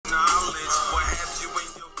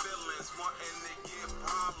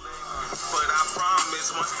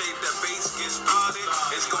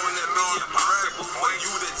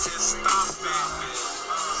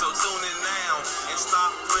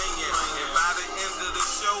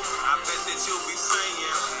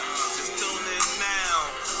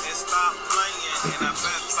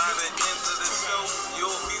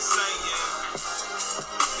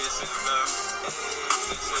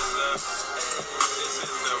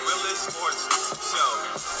Sports Show.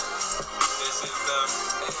 This is the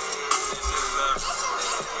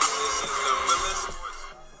Realest Sports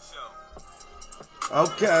Show.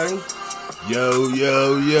 Okay. Yo.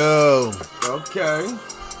 Okay.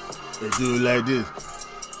 They do it like this.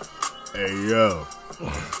 Hey, yo.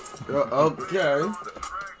 Okay.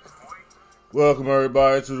 Welcome,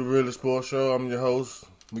 everybody, to the Realest Sports Show. I'm your host,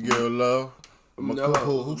 Miguel Love. My No,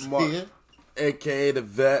 co-host Mark. here. AKA the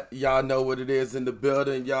vet. Y'all know what it is in the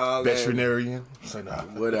building, y'all. Veterinarian. Say no.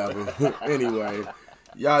 Whatever. Anyway,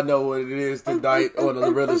 y'all know what it is tonight on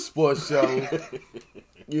the Realest Sports Show.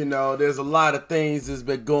 You know, there's a lot of things that's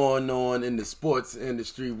been going on in the sports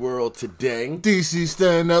industry world today. DC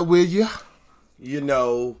stand up with you. You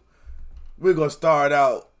know, we're going to start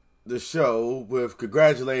out the show with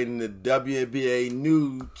congratulating the WNBA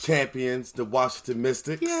new champions, the Washington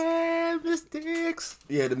Mystics. Yeah, Mystics.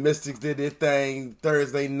 Yeah, the Mystics did their thing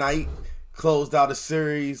Thursday night, closed out a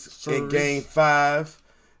series in Game 5.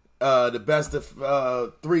 The best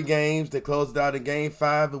of 3 games. They closed out in Game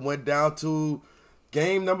 5 and went down to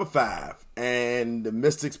Game number 5. And the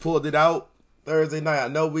Mystics pulled it out Thursday night. I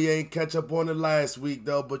know we ain't catch up on it last week,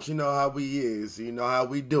 though, but you know how we is. You know how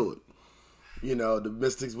we do it. You know, the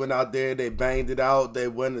Mystics went out there, they banged it out, they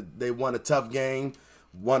won a tough game,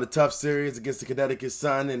 won a tough series against the Connecticut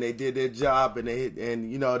Sun, and they did their job,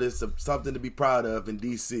 and you know, there's something to be proud of in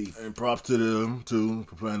DC. And props to them, too,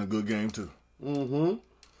 for playing a good game, too. Mm-hmm.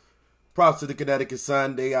 Props to the Connecticut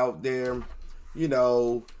Sun, they out there, you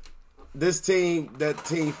know, that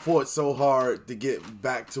team fought so hard to get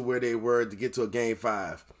back to where they were, to get to a Game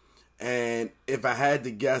 5. And if I had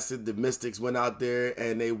to guess it, the Mystics went out there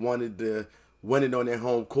and they wanted to win it on their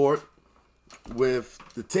home court. With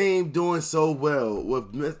the team doing so well,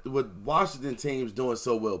 with Washington teams doing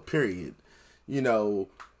so well, period. You know,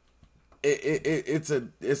 it's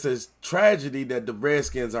a tragedy that the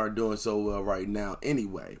Redskins aren't doing so well right now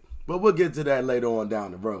anyway. But we'll get to that later on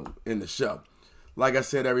down the road in the show. Like I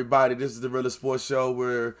said, everybody, this is the Realest Sports Show.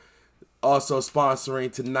 We're also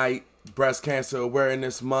sponsoring tonight Breast Cancer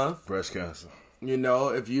Awareness Month. Breast cancer. You know,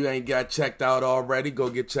 if you ain't got checked out already, go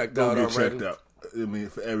get checked out already. Checked out. I mean,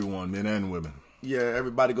 for everyone, men and women. Yeah,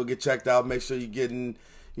 everybody go get checked out. Make sure you're getting,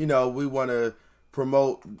 you know, we want to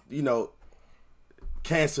promote, you know,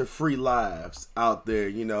 cancer-free lives out there.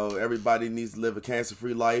 You know, everybody needs to live a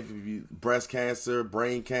cancer-free life. If you breast cancer,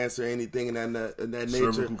 brain cancer, anything in that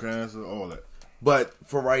nature. Cervical cancer, all that. But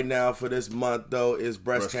for right now, for this month, though, is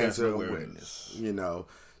breast cancer awareness. You know,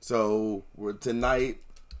 so tonight,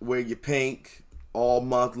 wear your pink all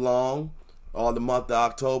month long, all the month of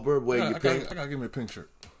October. Wear your pink. I gotta give me a pink shirt.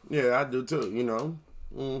 Yeah, I do too. You know.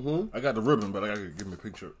 Mm-hmm. I got the ribbon, but I gotta give me a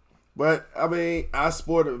pink shirt. But I mean, I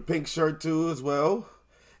sport a pink shirt too as well.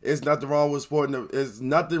 It's nothing wrong with sporting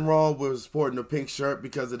a pink shirt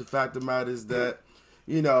because of the fact of the matter is that,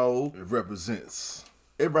 you know, it represents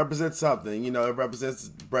something. You know, it represents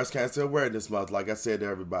Breast Cancer Awareness Month, like I said to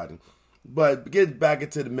everybody. But getting back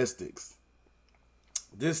into the Mystics.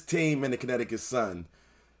 This team in the Connecticut Sun,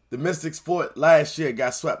 the Mystics fought last year,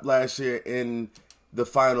 got swept last year in the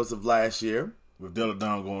finals of last year. With Delle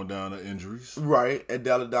Donne going down to injuries. Right, and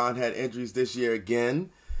Delle Donne had injuries this year again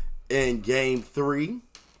in Game 3.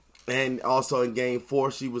 And also in Game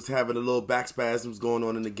 4, she was having a little back spasms going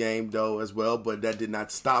on in the game, though, as well. But that did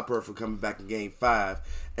not stop her from coming back in Game 5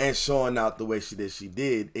 and showing out the way she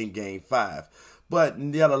did in Game 5. But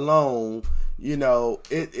yet alone, you know,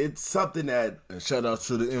 it's something that... And shout out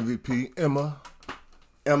to the MVP, Emma.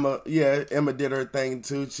 Emma did her thing,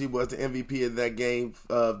 too. She was the MVP of that game,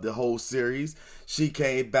 of the whole series. She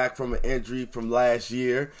came back from an injury from last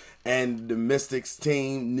year, and the Mystics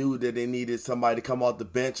team knew that they needed somebody to come off the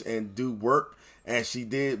bench and do work, and she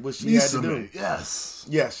did what she had to do. Yes.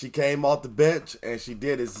 Yes, she came off the bench, and she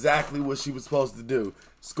did exactly what she was supposed to do.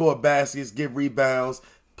 Score baskets, get rebounds,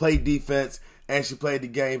 play defense, and she played the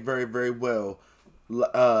game very, very well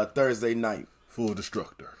Thursday night. Full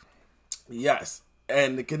destructor. Yes.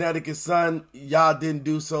 And the Connecticut Sun, y'all didn't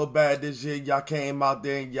do so bad this year. Y'all came out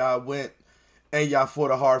there and y'all went and y'all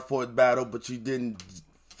fought a hard-fought battle, but you didn't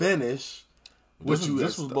finish. This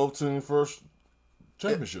was both teams' first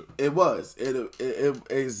championship. It was. It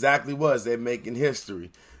exactly was. They're making history.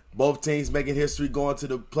 Both teams making history, going to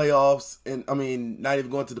the playoffs, and I mean, not even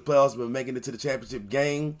going to the playoffs, but making it to the championship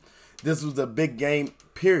game. This was a big game,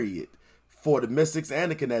 period, for the Mystics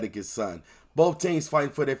and the Connecticut Sun. Both teams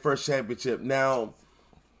fighting for their first championship. Now,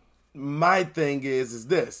 my thing is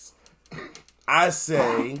this. I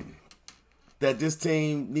say that this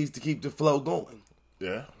team needs to keep the flow going.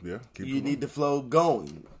 Yeah. You need the flow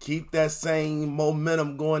going. Keep that same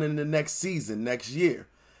momentum going in the next season, next year.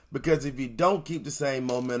 Because if you don't keep the same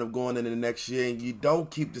momentum going into the next year, and you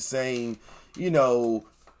don't keep the same,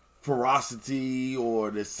 ferocity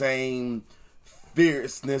or the same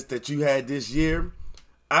fierceness that you had this year,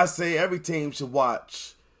 I say every team should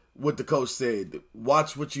watch what the coach said.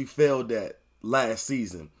 Watch what you failed at last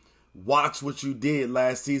season. Watch what you did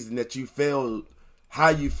last season that you failed, how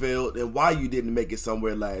you failed, and why you didn't make it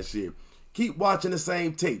somewhere last year. Keep watching the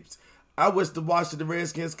same tapes. I wish the Washington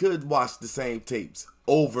Redskins could watch the same tapes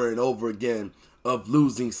over and over again of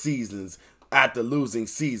losing seasons after losing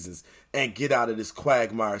seasons and get out of this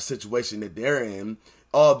quagmire situation that they're in.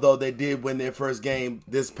 Although they did win their first game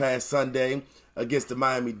this past Sunday against the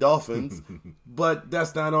Miami Dolphins, but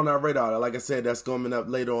that's not on our radar. Like I said, that's coming up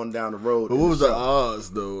later on down the road. But what was the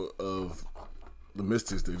odds, though, of the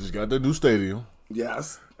Mystics? They just got their new stadium.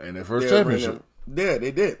 Yes. And their first championship. Yeah,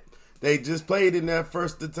 they did. They just played in their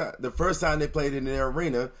the first time they played in their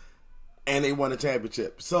arena, and they won a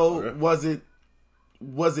championship. So okay.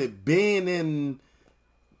 was it being in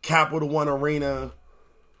Capital One Arena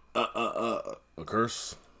a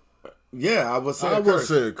curse? Yeah, I would say I a would curse.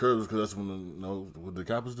 say a curse because that's what the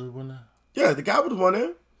Capitals did win that? Yeah, the Capitals won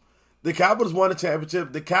it. The Capitals won the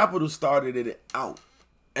championship. The Capitals started it out.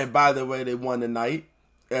 And by the way, they won the night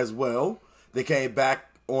as well. They came back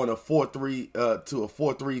on a 4-3 to a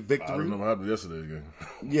 4-3 victory. I don't know what happened yesterday's game.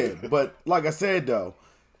 Yeah, but like I said though,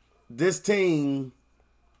 this team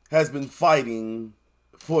has been fighting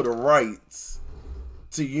for the rights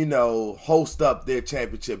to, host up their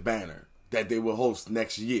championship banner that they will host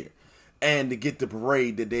next year and to get the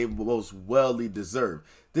parade that they most wellly deserve.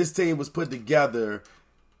 This team was put together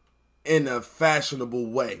in a fashionable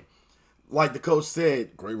way. Like the coach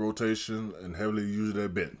said, great rotation and heavily used their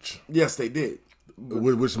bench. Yes, they did.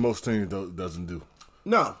 Which most teams doesn't do.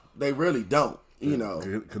 No, they really don't.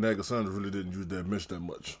 Connecticut Suns really didn't use their bench that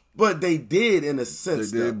much. But they did in a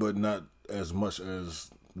sense. They did, but not as much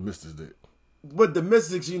as the Mystics did. But the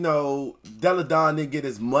Mystics, Della Don didn't get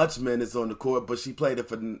as much minutes on the court, but she played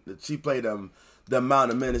the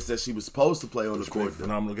amount of minutes that she was supposed to play on the court. Played a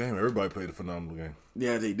phenomenal game. Everybody played a phenomenal game.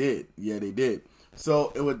 Yeah, they did. Yeah, they did.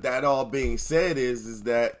 So with that all being said, is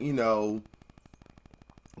that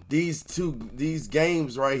these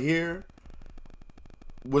games right here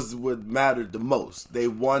was what mattered the most. They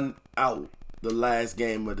won out the last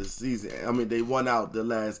game of the season. I mean, they won out the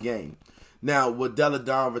last game. Now, with Della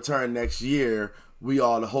Don return next year, we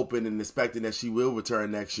all are hoping and expecting that she will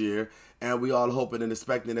return next year, and we all are hoping and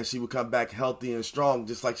expecting that she will come back healthy and strong,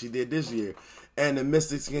 just like she did this year, and the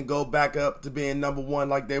Mystics can go back up to being number one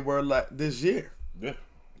like they were this year. Yeah,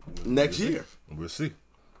 next year. We'll see.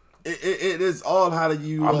 It is all how do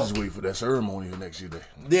you. I'm just waiting for that ceremony next year.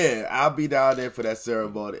 Yeah, I'll be down there for that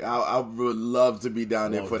ceremony. I would love to be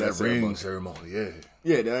down there for that ring ceremony.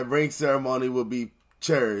 Yeah, that ring ceremony will be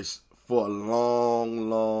cherished for a long,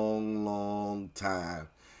 long, long time.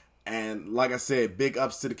 And like I said, big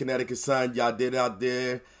ups to the Connecticut Sun. Y'all did out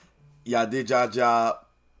there. Y'all did y'all job.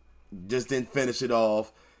 Just didn't finish it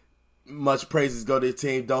off. Much praises go to the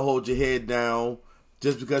team. Don't hold your head down.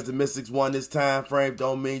 Just because the Mystics won this time frame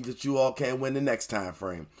don't mean that you all can't win the next time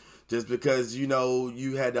frame. Just because,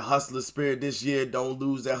 you had the hustler spirit this year, don't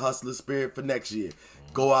lose that hustler spirit for next year.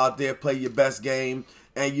 Go out there, play your best game,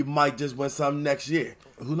 and you might just win something next year.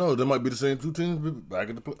 Who knows? There might be the same two teams back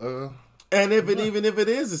at the and even if it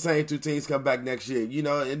is the same two teams come back next year,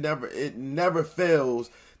 it never fails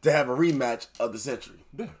to have a rematch of the century.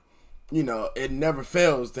 Yeah. It never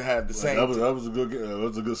fails to have the same. That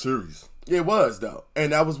was a good series. It was, though.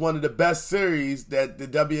 And that was one of the best series that the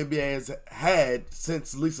WNBA has had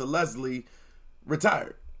since Lisa Leslie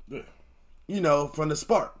retired. Yeah. From the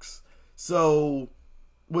Sparks. So,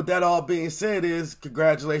 with that all being said is,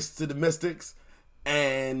 congratulations to the Mystics.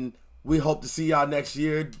 And we hope to see y'all next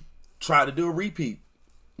year try to do a repeat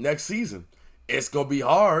next season. It's going to be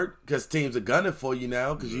hard because teams are gunning for you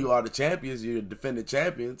now because you are the champions. You're the defending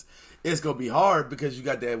champions. It's going to be hard because you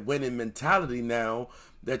got that winning mentality now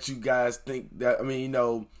that you guys think that,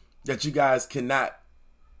 that you guys cannot,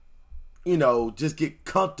 just get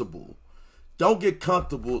comfortable. Don't get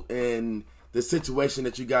comfortable in the situation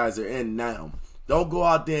that you guys are in now. Don't go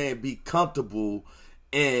out there and be comfortable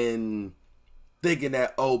in thinking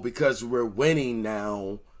that, because we're winning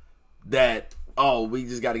now, that, we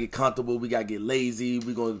just got to get comfortable. We got to get lazy.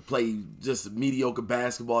 We're going to play just mediocre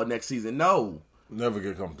basketball next season. No. Never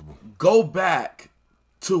get comfortable. Go back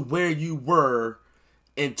to where you were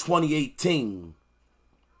in 2018.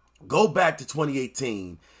 Go back to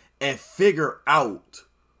 2018 and figure out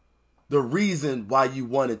the reason why you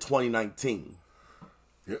won in 2019.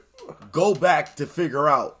 Yep. Go back to figure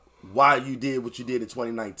out why you did what you did in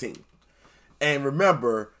 2019. And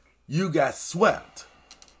remember, you got swept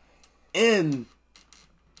in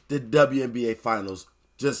the WNBA Finals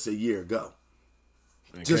just a year ago.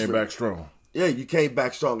 And came back strong. Yeah, you came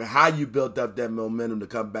back strong. And how you built up that momentum to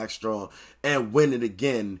come back strong and win it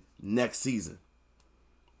again next season.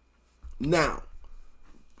 Now,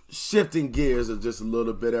 shifting gears just a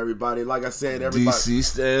little bit, everybody. Like I said, everybody. DC,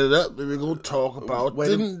 stand up. We're going to talk about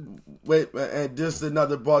Wait, and just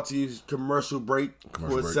another brought to you commercial break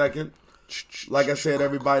for a second. Like I said,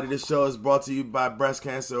 everybody, this show is brought to you by Breast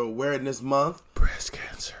Cancer Awareness Month. Breast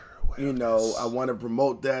cancer awareness. You know, I want to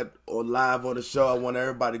promote that live on the show. I want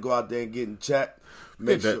everybody to go out there and get in check.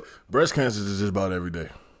 Make sure. Breast cancer is just about every day.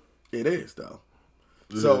 It is, though.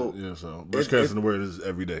 So breast cancer awareness is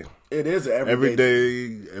every day. It is every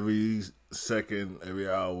day, every second, every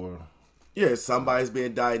hour. Yeah, somebody's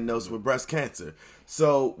being diagnosed with breast cancer.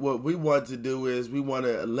 So what we want to do is we want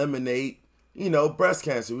to eliminate, breast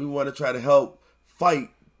cancer. We want to try to help fight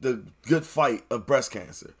the good fight of breast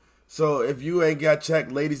cancer. So if you ain't got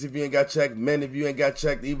checked, ladies, if you ain't got checked, men, if you ain't got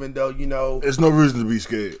checked, even though, there's no reason to be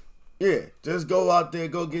scared. Yeah, just go out there,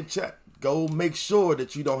 go get checked. Go make sure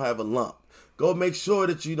that you don't have a lump. Go make sure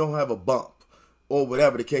that you don't have a bump or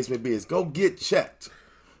whatever the case may be. Is go get checked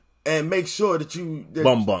and make sure that you...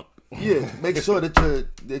 Bump. Yeah, make sure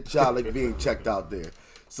that y'all are being checked out there.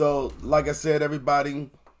 So, like I said, everybody,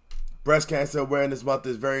 Breast Cancer Awareness Month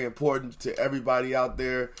is very important to everybody out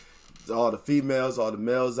there. All the females, all the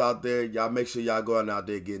males out there. Y'all make sure y'all going out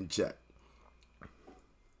there getting checked.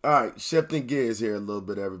 All right, shifting gears here a little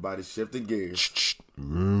bit, everybody. Shifting gears.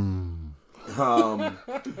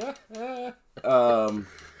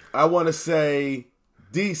 I want to say,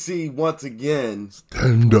 DC, once again.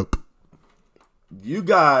 Stand up. You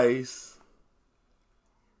guys,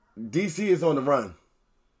 DC is on the run.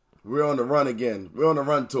 We're on the run again. We're on the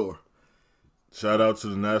run tour. Shout out to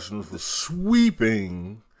the Nationals for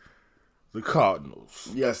sweeping the Cardinals.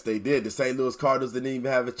 Yes, they did. The St. Louis Cardinals didn't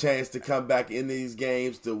even have a chance to come back in these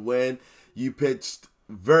games to win. You pitched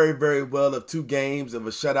very, very well of 2 games of a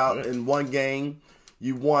shutout in 1 game.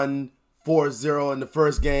 You won 4-0 in the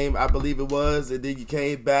first game, I believe it was, and then you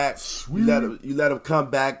came back. You let them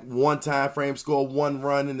come back 1 time frame, score 1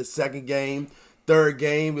 run in the second game. Third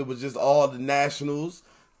game, it was just all the Nationals.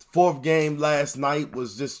 Fourth game last night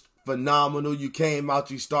was just phenomenal. You came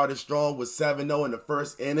out, you started strong with 7-0 in the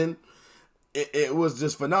first inning. It was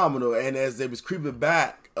just phenomenal. And as they was creeping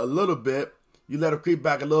back a little bit, you let them creep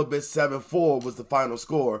back a little bit. 7-4 was the final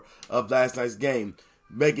score of last night's game,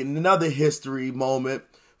 making another history moment.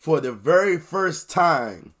 For the very first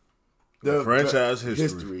time, the franchise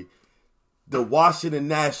history, the Washington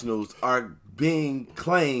Nationals are being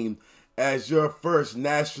claimed as your first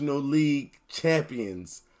National League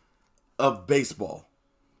champions of baseball.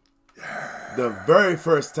 The very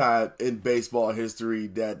first time in baseball history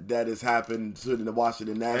that has happened to the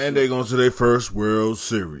Washington Nationals. And they're going to their first World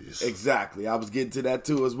Series. Exactly. I was getting to that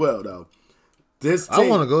too as well, though. I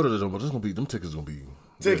want to go to this, but them tickets going to be...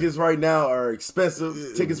 Tickets right now are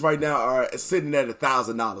expensive. Tickets right now are sitting at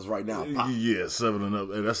 $1,000 right now. Pop. Yeah, 7 and up.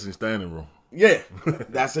 Hey, that's in standing room. Yeah,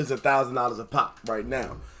 that's just $1,000 a pop right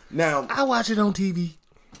now. Now I watch it on TV.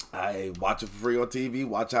 I watch it for free on TV.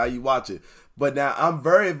 Watch how you watch it. But now I'm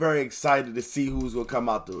very, very excited to see who's gonna come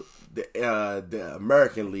out the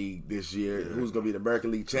American League this year. Yeah. Who's gonna be the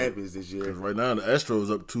American League champions this year? Right now the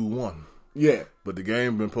Astros up 2-1. Yeah, but the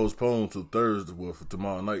game been postponed till Thursday, for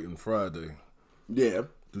tomorrow night and Friday. Yeah.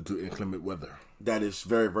 Due to inclement weather. That is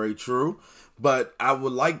very, very true. But I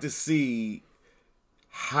would like to see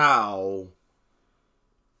how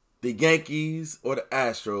the Yankees or the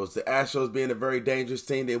Astros being a very dangerous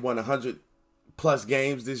team, they won 100+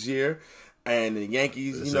 games this year. And the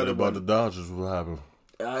Yankees, about the Dodgers, what happened?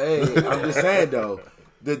 Hey, I'm just saying, though.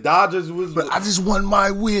 The Dodgers was... But I just want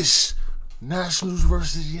my wish. Nationals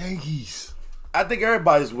versus Yankees. I think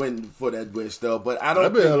everybody's waiting for that wish, though. But I don't.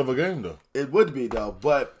 That'd be a hell of a game, though. It would be, though.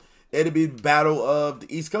 But it'd be battle of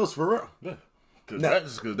the East Coast for real. Yeah,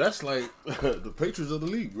 because that's like the Patriots of the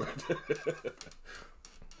league, right?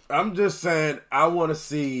 I'm just saying, I want to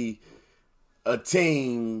see a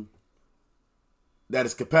team that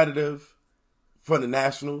is competitive for the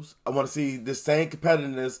Nationals. I want to see the same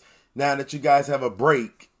competitiveness now that you guys have a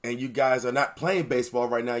break and you guys are not playing baseball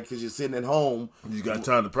right now because you're sitting at home. You got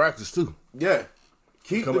time to practice, too. Yeah.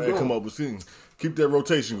 Come up with teams. Keep that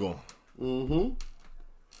rotation going. Mm-hmm.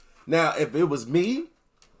 Now, if it was me,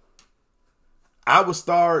 I would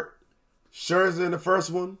start Scherzer in the first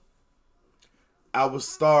one. I wouldn't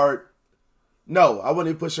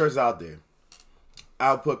even put Scherzer out there.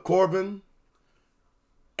 I'll put Corbin,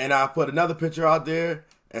 and I'll put another pitcher out there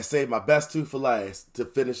and save my best 2 for last to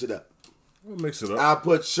finish it up. We'll mix it up. I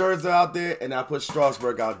put Scherzer out there, and I put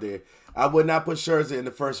Strasburg out there. I would not put Scherzer in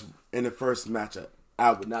the first matchup.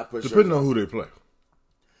 I would not put Depending Scherzer. on who they play.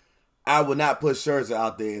 I would not put Scherzer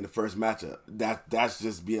out there in the first matchup. That's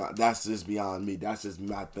just beyond me. That's just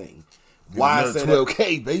my thing. Why I say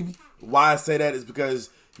 12K, baby. Why I say that is because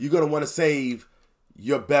you're gonna want to save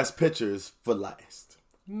your best pitchers for last.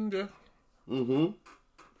 Yeah. We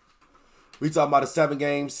talking about a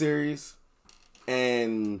 7-game series,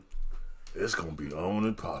 and It's going to be on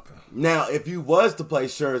and popping. now if you was to play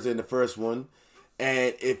Scherzer in the first one,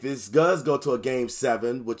 and if it does go to a game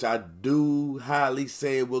 7, which I do highly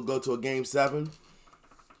say it will go to a game 7,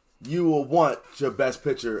 you will want your best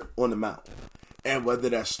pitcher on the mound. And whether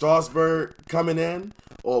that's Strasburg coming in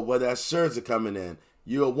or whether that's Scherzer coming in,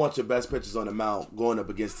 you'll want your best pitchers on the mound going up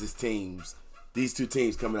against these two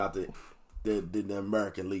teams coming out the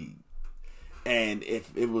American League. And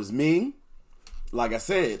if it was me, like I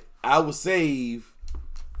said, I would save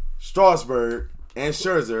Strasburg and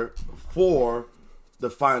Scherzer for the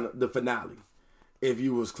finale. If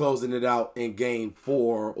you was closing it out in game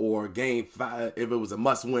 4 or game 5, if it was a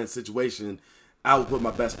must-win situation, I would put my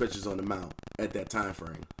best pitchers on the mound at that time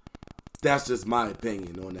frame. That's just my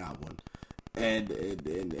opinion on that one. And at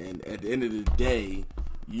the end of the day,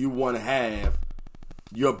 you want to have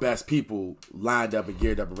your best people lined up and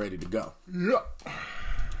geared up and ready to go. Yeah.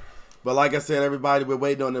 But like I said, everybody, we're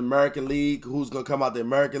waiting on the American League. Who's going to come out the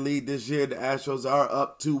American League this year? The Astros are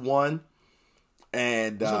up 2-1.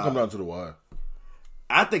 And It's going to come down to the wire.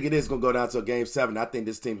 I think it is going to go down to a game 7. I think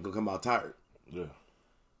this team's going to come out tired. Yeah.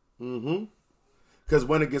 Because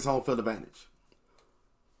winner gets home field advantage.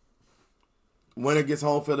 Winner gets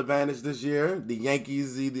home field advantage this year. The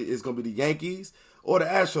Yankees, it's going to be the Yankees or the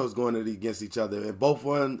Astros going against each other. And both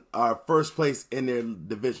of them are first place in their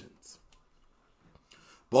divisions.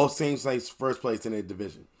 Both teams place first place in their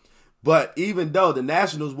division. But even though the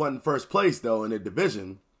Nationals wasn't first place, though, in their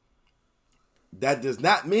division, that does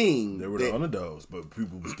not mean They were the underdogs, but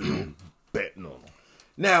people were still betting on them.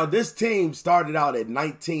 Now, this team started out at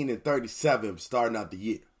 19-37 starting out the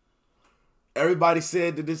year. Everybody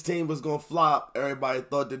said that this team was going to flop. Everybody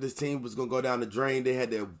thought that this team was going to go down the drain. They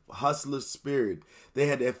had their hustler spirit. They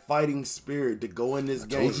had that fighting spirit to go in this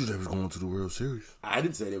game. I told you they was going to the World Series. I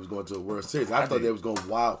didn't say they was going to a World Series. I thought they was going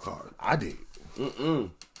wild card. I did. I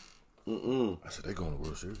said they going to the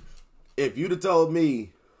World Series. If you'd have told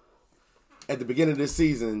me at the beginning of this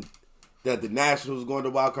season that the Nationals was going to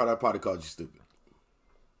wild card, I'd probably called you stupid.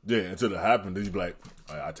 Yeah, until it happened, then you be like,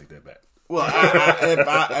 all right, I take that back. Well,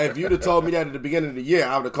 if you'd have told me that at the beginning of the year,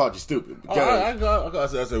 I would have called you stupid.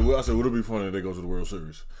 Because, I said, would it be funny if they go to the World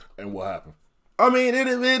Series? And what happened? I mean, it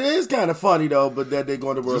is kind of funny, though, but that they're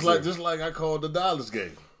going to World Series. Just like I called the Dallas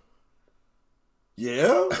game.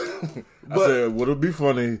 Yeah. I said, would it be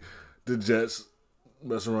funny the Jets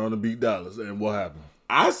mess around and beat Dallas? And what happened?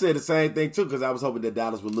 I said the same thing, too, because I was hoping that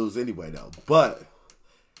Dallas would lose anyway, though. But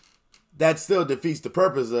that still defeats the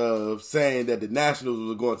purpose of saying that the Nationals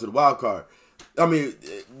were going to the wild card. I mean,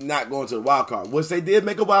 not going to the wild card. Which they did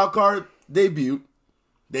make a wild card debut.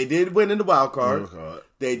 They did win in the wild card.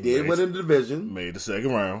 They did win in the division. Made the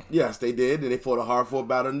second round. Yes, they did. And they fought a hard-fought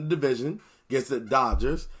battle in the division against the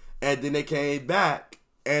Dodgers. And then they came back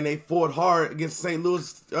and they fought hard against the St.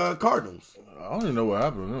 Louis Cardinals. I don't even know what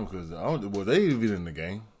happened to them because were they even in the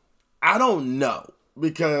game? I don't know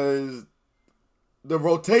because the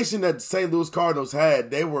rotation that the St. Louis Cardinals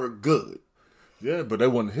had, they were good. Yeah, but they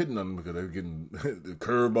wasn't hitting them because they were getting the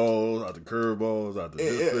curveballs out the curveballs out the.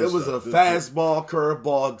 It was a fastball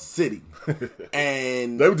curveball city,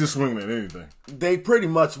 and they were just swinging at anything. They pretty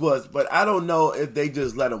much was, but I don't know if they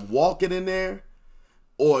just let them walk it in there,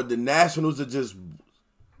 or the Nationals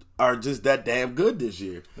are just that damn good this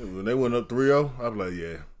year. When they went up 3-0, I was like,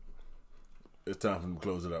 yeah, it's time for them to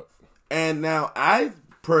close it out. And now I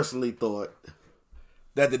personally thought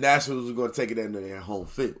that the Nationals were going to take it into their home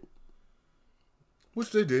field.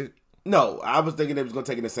 Which they did. No, I was thinking they was going to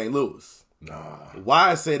take it to St. Louis. Nah.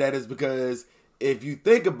 Why I say that is because if you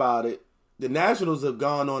think about it, the Nationals have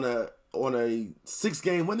gone on a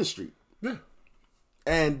 6-game winning streak. Yeah.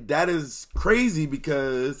 And that is crazy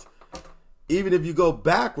because even if you go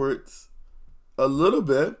backwards a little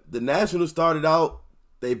bit, the Nationals started out,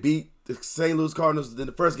 they beat the St. Louis Cardinals in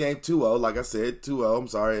the first game 2-0. Like I said, 2-0. I'm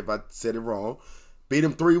sorry if I said it wrong. Beat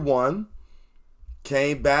them 3-1.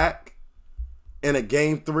 Came back in a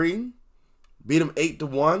game 3, beat them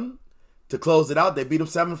 8-1 to close it out. They beat them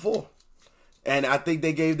 7-4, and I think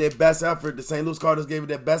they gave their best effort. The St. Louis Cardinals gave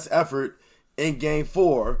their best effort in game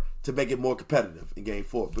 4 to make it more competitive in game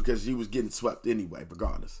 4 because you was getting swept anyway.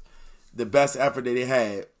 Regardless, the best effort that they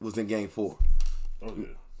had was in game 4. Oh yeah.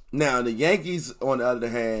 Now, the Yankees, on the other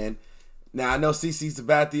hand, now I know CC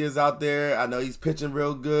Sabathia is out there. I know he's pitching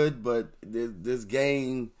real good, but this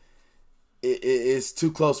game it's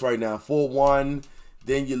too close right now. 4-1,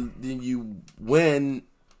 then you win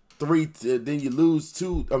 3, then you lose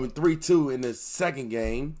 3-2 in the second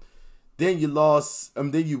game. Then you lost.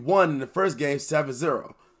 Then you won in the first game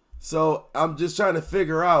 7-0. So I'm just trying to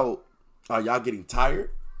figure out: are y'all getting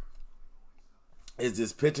tired? Is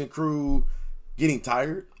this pitching crew getting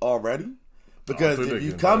tired already? Because if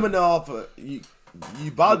you coming off, you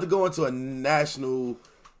about to go into a national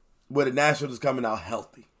where the Nationals is coming out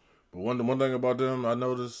healthy. But one thing about them, I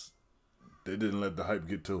noticed they didn't let the hype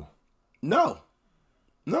get to them.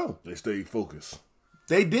 No, they stayed focused.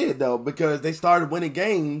 They did though, because they started winning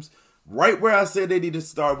games right where I said they needed to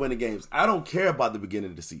start winning games. I don't care about the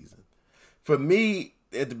beginning of the season. For me,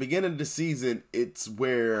 at the beginning of the season, it's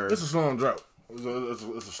where it's a slow drop.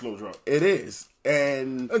 It's a slow drop. It is,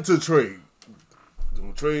 and until trade.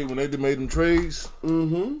 When they made them trades,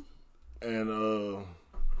 and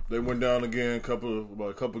they went down again about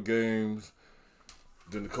a couple games.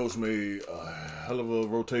 Then the coach made a hell of a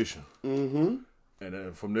rotation, and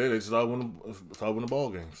then from there they started winning ball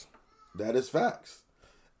games. That is facts.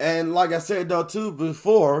 And like I said though too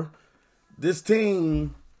before, this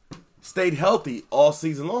team stayed healthy all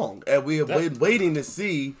season long, and we have been waiting to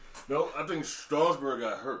see. No, I think Strasburg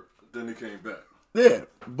got hurt, then he came back. Yeah,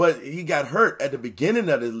 but he got hurt at the beginning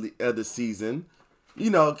of the season,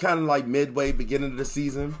 kind of like midway beginning of the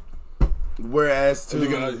season. Whereas he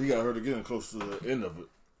got hurt again close to the end of it.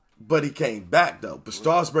 But he came back though. But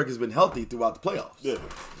Strasburg has been healthy throughout the playoffs. Yeah.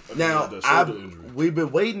 Now we've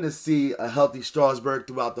been waiting to see a healthy Strasburg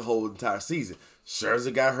throughout the whole entire season.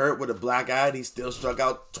 Scherzer got hurt with a black eye, and he still struck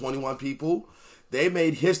out 21 people. They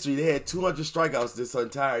made history. They had 200 strikeouts this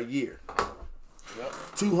entire year. Yep.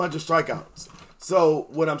 200 strikeouts. So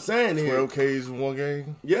what I'm saying is 12 Ks in one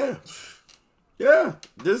game? Yeah. Yeah.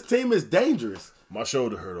 This team is dangerous. My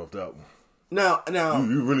shoulder hurt off that one. Now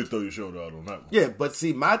you really throw your shoulder out on that one. Yeah, but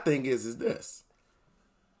see, my thing is this.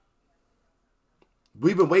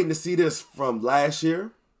 We've been waiting to see this from last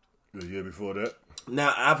year. The year before that.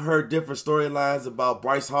 Now, I've heard different storylines about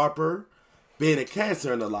Bryce Harper being a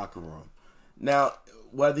cancer in the locker room. Now,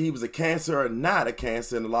 whether he was a cancer or not a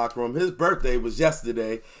cancer in the locker room, his birthday was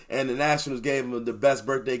yesterday, and the Nationals gave him the best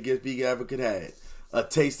birthday gift he ever could have. A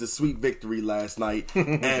taste of sweet victory last night,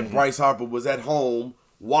 and Bryce Harper was at home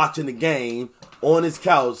watching the game on his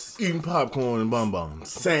couch. Eating popcorn and bonbons.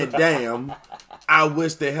 Saying, damn, I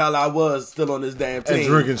wish the hell I was still on this damn team. And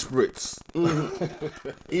drinking spritz.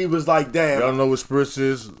 He was like, damn. Y'all know what spritz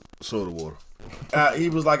is? Soda water. He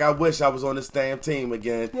was like, I wish I was on this damn team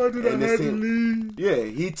again. Why did I have to leave? Yeah,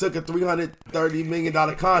 he took a $330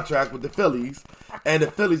 million contract with the Phillies, and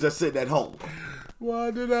the Phillies are sitting at home.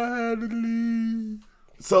 Why did I have to leave?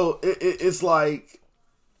 So it's like,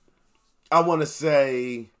 I want to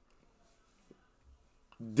say,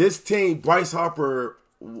 this team, Bryce Harper,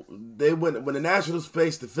 when the Nationals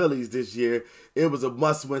faced the Phillies this year, it was a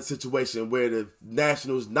must-win situation where the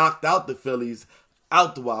Nationals knocked out the Phillies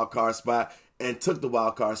out the wild card spot and took the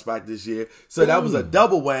wild card spot this year. So that was a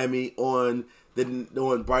double whammy on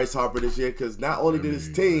Bryce Harper this year, because not only did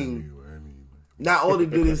his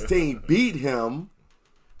team beat him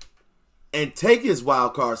and take his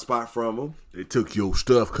wild card spot from him, they took your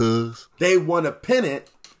stuff, cuz. they won a pennant.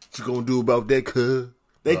 What you gonna do about that, cuz?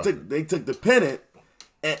 They took the pennant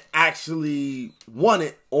and actually won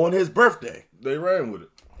it on his birthday. They ran with it.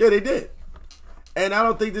 Yeah, they did. And I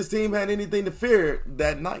don't think this team had anything to fear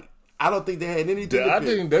that night. I don't think they had anything to fear. I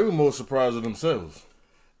think they were more surprised at themselves.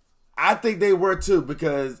 I think they were too,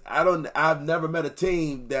 because I've never met a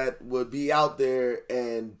team that would be out there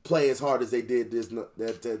and play as hard as they did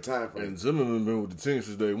that time frame. And Zimmerman been with the team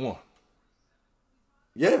since day one.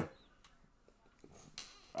 Yeah.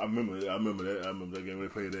 I remember that. I remember that game they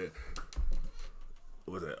played that.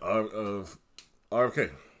 What was that?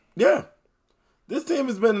 RFK. Yeah. This team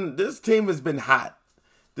has been hot.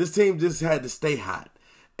 This team just had to stay hot.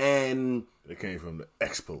 And they came from the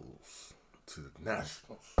Expos to the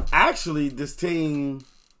Nationals. Actually, this team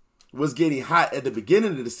was getting hot at the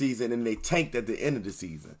beginning of the season, and they tanked at the end of the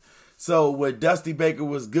season. So where Dusty Baker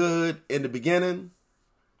was good in the beginning,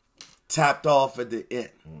 tapped off at the end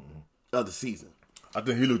of the season. I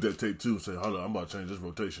think he looked at tape too and said, hold on, I'm about to change this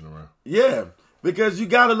rotation around. Yeah, because you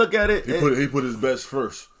got to look at it. He put his best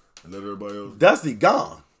first and let everybody else. Dusty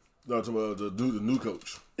gone. No, I'm talking about the new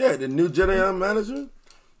coach. Yeah, the new general manager.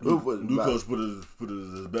 New coach put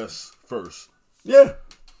his best first. Yeah.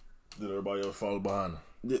 Then everybody else followed behind him.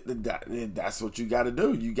 That's what you got to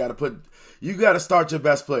do. You got to start your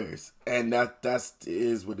best players, and that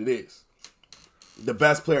is what it is. The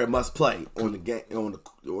best player must play on the game Because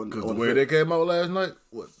the way they came out last night,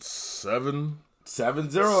 what 7-0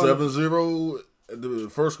 the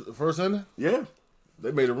first inning? Yeah,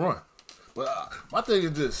 They made a run. But my thing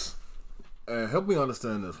is this, and help me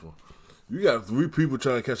understand this one. You got 3 people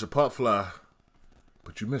trying to catch a pop fly,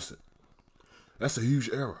 but you missed it. That's a huge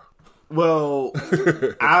error. Well,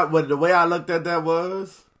 the way I looked at that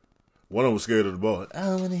was, one of them was scared of the ball. I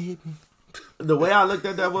don't want to hit me. the way I looked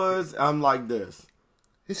at that was, I'm like this.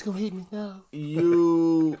 It's going to hit me now.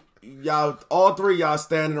 Y'all, all 3 y'all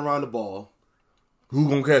standing around the ball. Who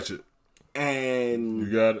going to catch it? And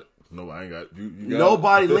You got it? No, I ain't got it. You got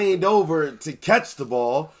nobody it? leaned over to catch the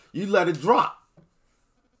ball. You let it drop.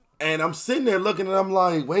 And I'm sitting there looking and I'm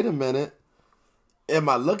like, wait a minute. Am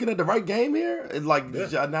I looking at the right game here? It's like,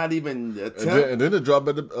 did y'all not even attempt? And then the drop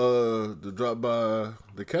by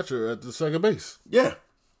the catcher at the second base. Yeah.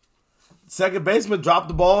 Second baseman dropped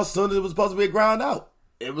the ball as soon as it was supposed to be a ground out.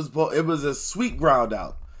 It was a sweet ground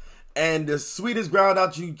out. And the sweetest ground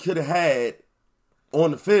out you could have had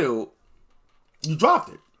on the field, you dropped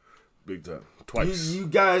it. Big time. Twice. You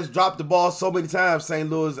guys dropped the ball so many times, St.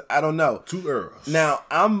 Louis, I don't know. 2 errors. Now,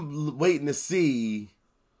 I'm waiting to see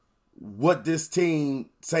what this team,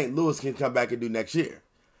 St. Louis, can come back and do next year.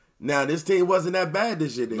 Now, this team wasn't that bad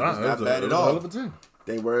this year. They was not bad at all. Hell of a team.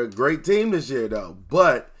 They were a great team this year, though.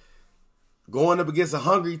 But going up against a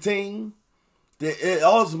hungry team, it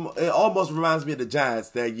almost reminds me of the Giants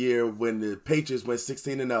that year when the Patriots went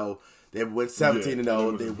 16-0. They went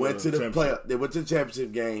 17-0. They went to the playoff. They went to the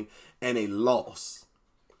championship game and they lost.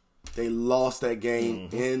 They lost that game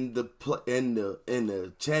in the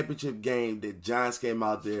championship game. The Giants came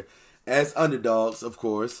out there as underdogs, of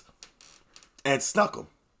course, and snuck them.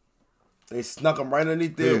 They snuck them right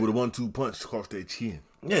underneath there. With a 1-2 punch across their chin.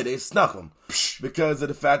 Yeah, they snuck them because of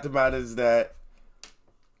the fact of the matter is that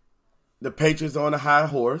the Patriots are on a high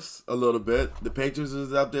horse a little bit. The Patriots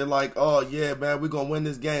is up there like, oh, yeah, man, we're going to win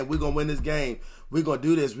this game. We're going to win this game. We're going to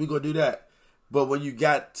do this. We're going to do that. But when you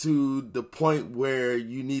got to the point where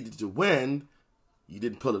you needed to win, you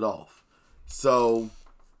didn't pull it off. So,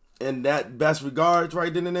 in that best regards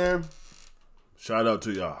right then and there. Shout out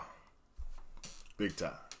to y'all. Big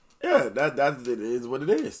time. Yeah, that it is what it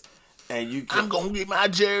is. And I'm going to get my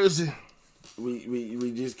jersey.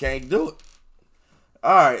 We just can't do it.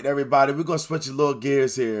 All right, everybody, we're going to switch a little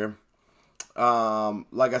gears here.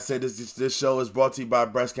 Like I said, this show is brought to you by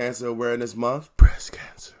Breast Cancer Awareness Month. Breast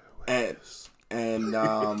cancer awareness. And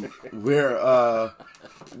we're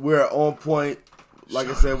on point. Like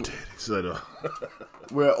I said,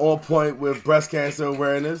 we're on point with breast cancer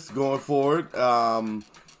awareness going forward.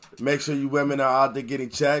 Make sure you women are out there getting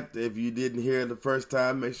checked. If you didn't hear it the first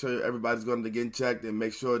time, make sure everybody's going to get checked and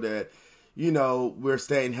make sure that, you know, we're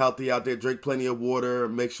staying healthy out there. Drink plenty of water.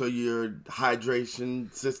 Make sure your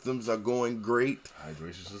hydration systems are going great.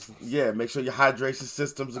 Hydration systems? Yeah, make sure your hydration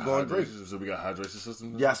systems are going great. So we got hydration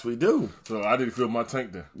systems now? Yes, we do. So I need to fill my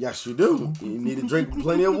tank then. Yes, you do. You need to drink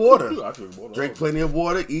plenty of water. I drink water. Drink plenty of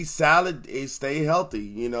water. Eat salad. Stay healthy.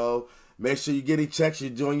 You know, make sure you're getting checks.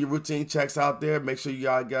 You're doing your routine checks out there. Make sure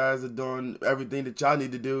y'all guys are doing everything that y'all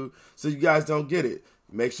need to do so you guys don't get it.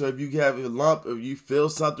 Make sure if you have a lump, if you feel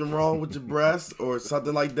something wrong with your breast or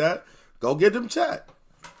something like that, go get them checked.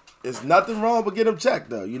 It's nothing wrong but get them checked,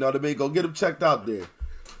 though. You know what I mean? Go get them checked out there.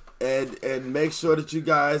 And make sure that you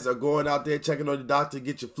guys are going out there checking on the doctor.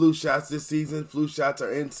 Get your flu shots this season. Flu shots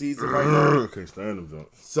are in season right now. Can't stand them, don't.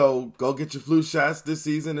 So go get your flu shots this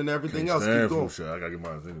season and everything else. Keep going. Flu shot. I gotta get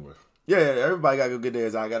mine anyway. Yeah, everybody gotta go get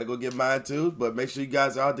theirs. I gotta go get mine too. But make sure you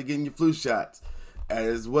guys are out there getting your flu shots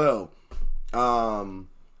as well.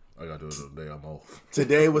 I gotta do it the day I'm off.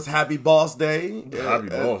 Today was Happy Boss Day. Happy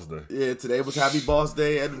Boss Day. Yeah, today was Happy Boss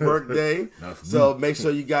Day at work day. So make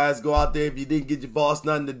sure you guys go out there. If you didn't get your boss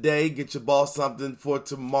nothing today, get your boss something for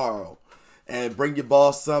tomorrow. And bring your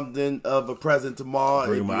boss something of a present tomorrow.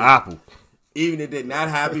 Bring them an apple. Even if they're not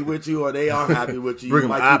happy with you or they are happy with you, bring you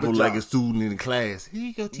them an apple like a student in the class. Here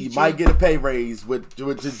you go, teacher. You might get a pay raise with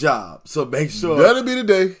your job. So make sure. That'll be the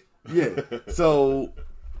day. Yeah. So,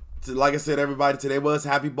 like I said, everybody, today was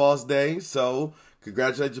Happy Boss Day. So,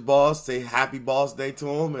 congratulate your boss. Say Happy Boss Day to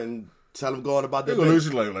him and tell him going about their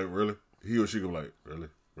business. Like, really? He or she go like, really?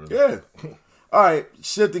 Yeah. All right.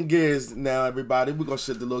 Shifting gears now, everybody. We're going to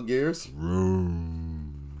shift the little gears.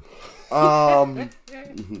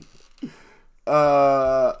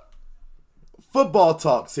 Football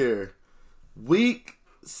talks here. Week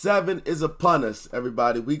 7 is upon us,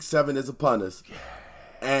 everybody. Week 7 is upon us.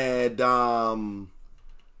 And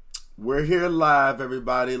We're here live,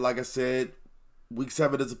 everybody. Like I said, week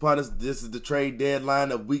 7 is upon us. This is the trade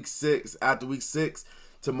deadline of week 6. After week 6,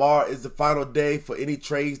 tomorrow is the final day for any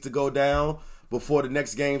trades to go down before the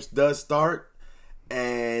next game does start.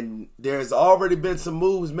 And there's already been some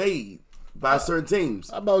moves made by certain teams.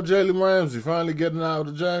 How about Jalen Ramsey finally getting out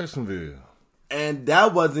of Jacksonville? And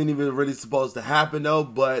that wasn't even really supposed to happen, though.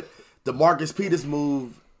 But the Marcus Peters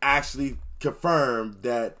move actually confirmed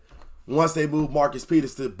that once they moved Marcus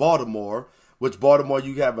Peters to Baltimore, which Baltimore,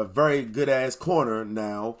 you have a very good-ass corner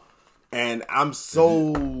now. And I'm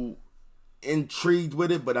so intrigued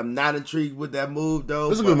with it, but I'm not intrigued with that move,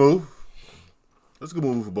 though. It's a good move. That's a good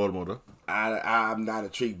move for Baltimore, though. I'm not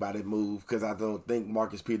intrigued by that move because I don't think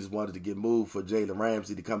Marcus Peters wanted to get moved for Jalen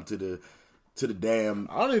Ramsey to come to the damn.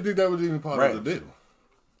 I don't even think that was even part of the deal.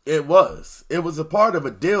 It was. It was a part of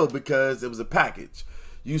a deal because it was a package.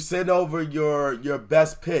 You send over your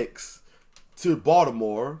best picks to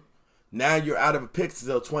Baltimore. Now you're out of a pick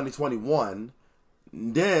until 2021.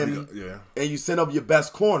 Then and you send over your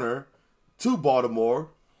best corner to Baltimore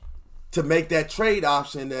to make that trade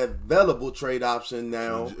option, that available trade option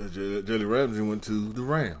now. Jalen Ramsey went to the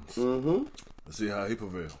Rams. Mm-hmm. Let's see how he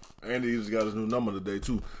prevailed. And he just got his new number today,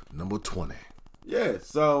 too. Number 20. Yeah,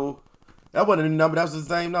 so that wasn't a new number. That was the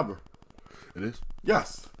same number. It is?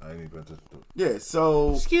 Yes. I ain't even paying attention to it. Yeah,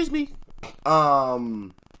 so. Excuse me.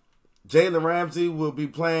 Jalen Ramsey will be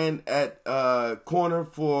playing at corner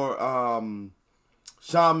for Sean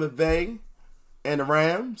McVay and the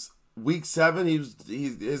Rams. Week 7,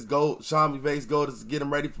 his goal. Sean McVay's goal is to get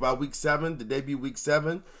him ready for by week 7, the debut week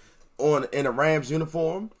 7, in a Rams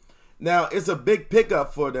uniform. Now it's a big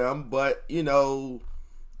pickup for them, but you know,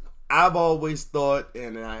 I've always thought,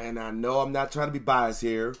 and I know I'm not trying to be biased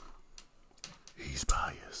here. He's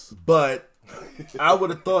biased, but I would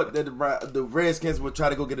have thought that the Redskins would try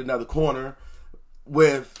to go get another corner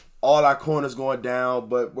with all our corners going down,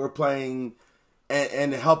 but we're playing.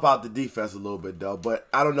 And to help out the defense a little bit, though. But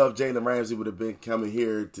I don't know if Jalen Ramsey would have been coming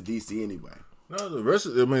here to DC anyway. No,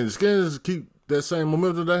 the Skins keep that same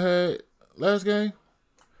momentum they had last game.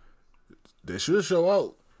 They should show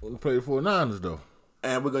out when they play the 49ers, though.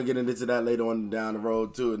 And we're going to get into that later on down the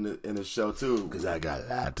road, too, in the show, too. Because I got a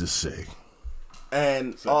lot to say.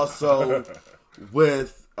 And also,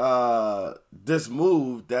 with this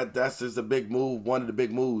move, that's just a big move, one of the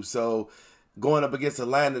big moves. So, going up against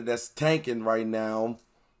Atlanta that's tanking right now.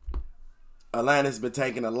 Atlanta's been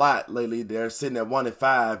tanking a lot lately. They're sitting at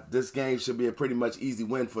 1-5. This game should be a pretty much easy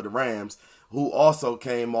win for the Rams, who also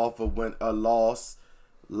came off of a loss.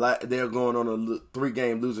 They're going on a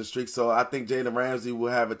 3-game losing streak. So I think Jalen Ramsey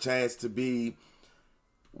will have a chance to be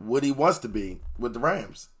what he wants to be with the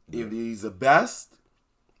Rams. Yeah. Either he's the best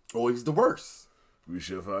or he's the worst. We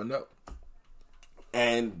should find out.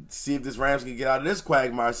 And see if this Rams can get out of this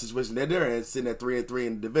quagmire situation that they're in, sitting at 3-3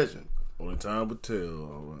 in the division. Only time will tell.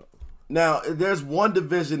 All right. Now, there's one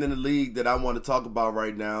division in the league that I want to talk about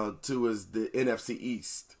right now, too, is the NFC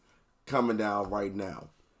East coming down right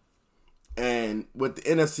now. And with the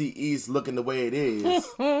NFC East looking the way it is,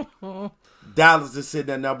 Dallas is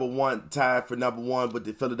sitting at number 1, tied for number 1 with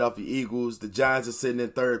the Philadelphia Eagles. The Giants are sitting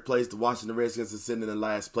in 3rd place. The Washington Redskins are sitting in the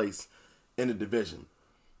last place in the division.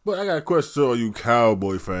 But I got a question to all you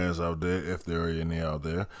Cowboy fans out there, if there are any out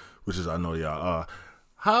there, which is I know y'all are.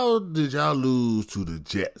 How did y'all lose to the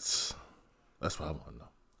Jets? That's what I want to know.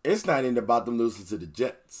 It's not even about them losing to the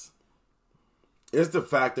Jets. It's the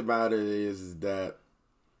fact about it is that...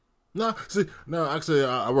 Actually,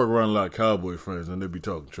 I work around a lot of Cowboy friends, and they be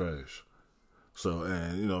talking trash. So,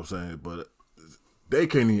 and you know what I'm saying? But they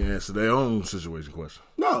can't even answer their own situation question.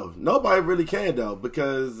 No, nobody really can, though,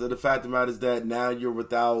 because of the fact of the matter is that now you're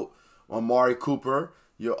without Amari Cooper.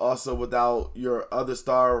 You're also without your other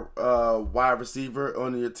star wide receiver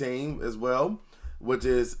on your team as well, which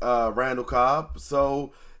is Randall Cobb.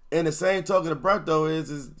 So, in the same token of breath, though,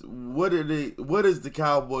 is what is the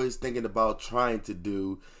Cowboys thinking about trying to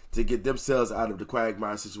do to get themselves out of the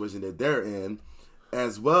quagmire situation that they're in,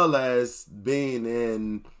 as well as being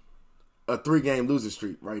in a 3-game losing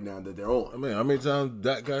streak right now that they're on. I mean, how many times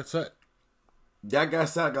Dak got sacked? Dak got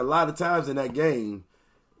sacked a lot of times in that game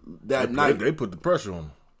that night. They put the pressure on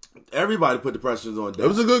him. Everybody put the pressures on Dak. It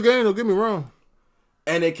was a good game, don't get me wrong.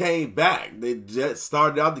 And they came back. They just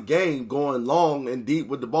started out the game going long and deep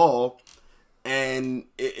with the ball. And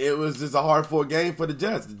it was just a hard-fought game for the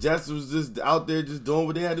Jets. The Jets was just out there just doing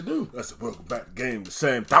what they had to do. That's a welcome back game the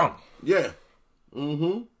same time. Yeah.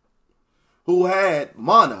 Mm-hmm. Who had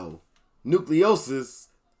nucleosis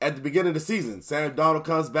at the beginning of the season. Sam Darnold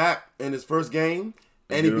comes back in his first game,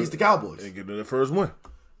 and he beats the Cowboys. And get their first win.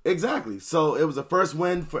 Exactly. So it was a first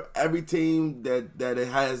win for every team that it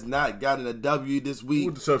has not gotten a W this week.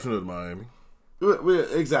 With the exception of Miami.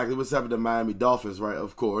 Exactly, with exception of the Miami Dolphins, right?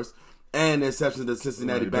 Of course, and the exception of the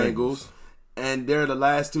Cincinnati Bengals. And they're the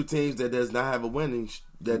last two teams that does not have a winning.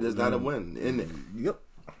 That does not have a win in it. Yep.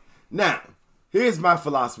 Now, here's my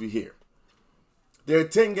philosophy here. There are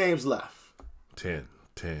 10 games left. 10.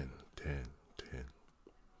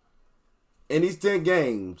 In these 10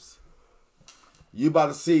 games, you about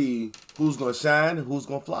to see who's going to shine and who's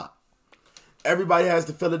going to flop. Everybody has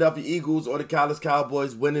the Philadelphia Eagles or the Dallas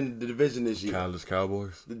Cowboys winning the division this year. Dallas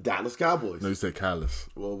Cowboys? The Dallas Cowboys. No, you said Callus.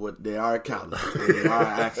 Well, they are Cowboys. They are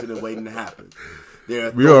an accident waiting to happen.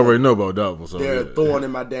 We already know about that one. So they're a thorn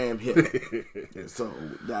in my damn hip. So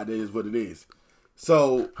that is what it is.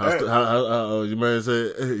 So how you may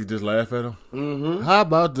say you just laugh at them? Mm-hmm. How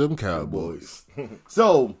about them Cowboys?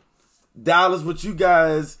 So Dallas, what you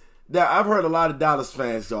guys? Now I've heard a lot of Dallas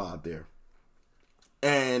fans go out there,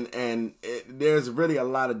 and there's really a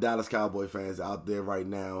lot of Dallas Cowboy fans out there right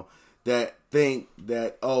now that think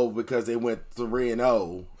that because they went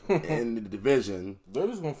 3-0 in the division, they're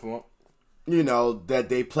just gonna flunk. You know that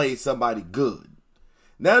they played somebody good.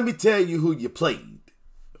 Now let me tell you who you played.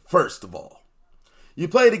 First of all, you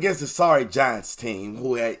played against the sorry Giants team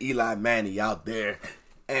who had Eli Manning out there,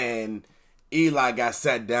 and Eli got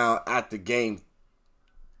sat down after game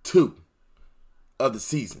 2 of the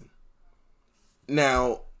season.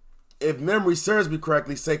 Now, if memory serves me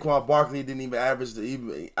correctly, Saquon Barkley didn't even average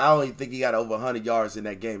I don't even think he got over 100 yards in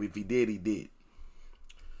that game. If he did, he did.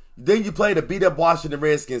 Then you played a beat-up Washington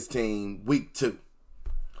Redskins team week 2.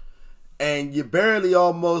 And you barely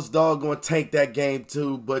almost doggone tanked that game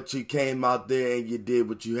too, but you came out there and you did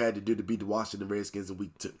what you had to do to beat the Washington Redskins in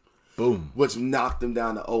week 2. Boom. Which knocked them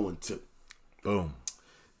down to 0-2. Boom.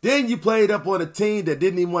 Then you played up on a team that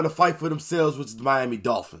didn't even want to fight for themselves, which is the Miami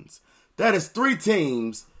Dolphins. That is 3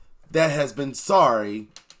 teams that has been sorry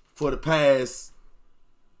for the past,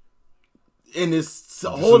 in this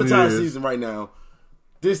whole entire season right now.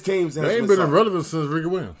 This team's has they ain't been been irrelevant since Ricky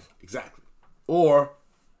Williams. Exactly. Or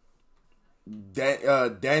Dan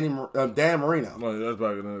Marino. No, that's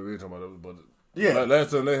back in the day talking about it. But yeah,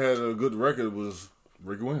 last time they had a good record was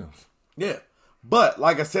Ricky Williams. Yeah, but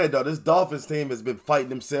like I said though, this Dolphins team has been fighting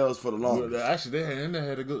themselves for the longest. Well, actually, they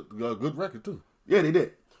had a good record too. Yeah, they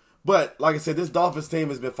did. But like I said, this Dolphins team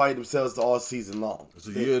has been fighting themselves all season long. It's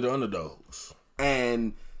a year of the underdogs,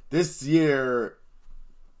 and this year,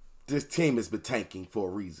 this team has been tanking for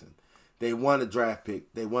a reason. They won a draft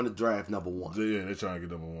pick. They won a draft number 1. Yeah, they're trying to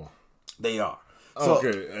get number 1. They are. So,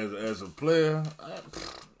 okay, as a player,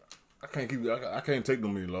 I can't take no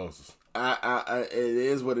many losses. It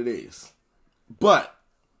is what it is. But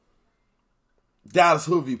Dallas,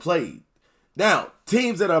 who have you played? Now,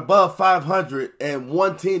 teams that are above 500 and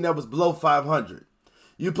one team that was below 500.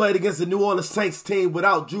 You played against the New Orleans Saints team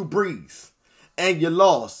without Drew Brees, and you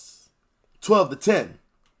lost 12-10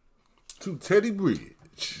 to Teddy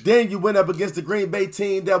Bridge. Then you went up against the Green Bay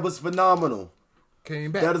team that was phenomenal.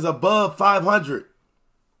 Came back. That is above 500.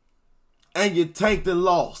 And you tanked and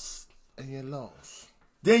lost.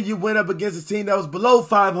 Then you went up against a team that was below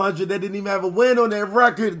 500 that didn't even have a win on their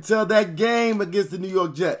record until that game against the New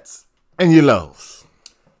York Jets. And you lost.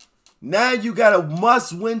 Now you got a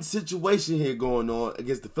must-win situation here going on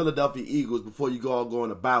against the Philadelphia Eagles before you go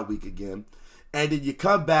on a bye week again. And then you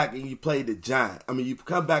come back and you play the Giants. I mean, you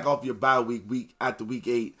come back off your bye week after week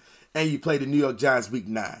 8, and you play the New York Giants week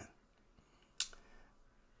 9.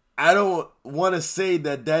 I don't want to say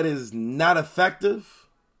that is not effective,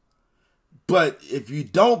 but if you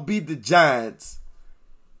don't beat the Giants,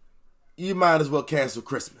 you might as well cancel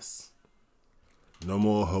Christmas. No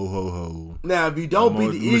more ho ho ho. Now, if you don't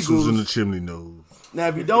beat the Eagles, in the chimney nose. Now,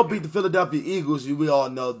 if you don't beat the Philadelphia Eagles, we all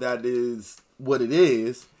know that is what it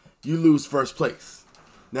is. You lose first place.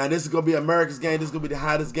 Now, this is going to be America's game. This is going to be the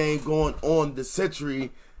hottest game going on the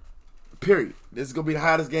century, period. This is going to be the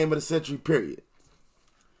hottest game of the century, period.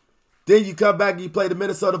 Then you come back and you play the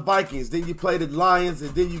Minnesota Vikings. Then you play the Lions,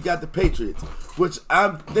 and then you got the Patriots, which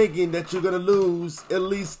I'm thinking that you're going to lose at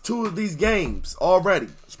least 2 of these games already.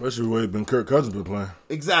 Especially when Kirk Cousins been playing.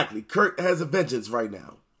 Exactly. Kirk has a vengeance right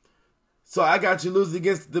now. So I got you losing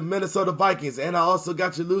against the Minnesota Vikings, and I also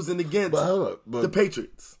got you losing against the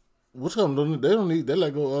Patriots. What's coming? They don't need. They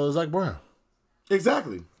let go Zach Brown.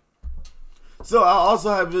 Exactly. So I also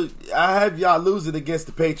have y'all losing against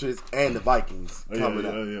the Patriots and the Vikings coming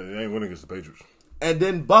up. Yeah, they ain't winning against the Patriots. And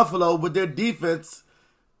then Buffalo with their defense,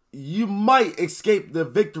 you might escape the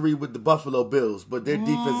victory with the Buffalo Bills, but their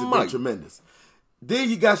defense has been tremendous. Then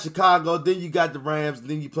you got Chicago, then you got the Rams,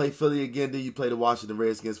 then you play Philly again, then you play the Washington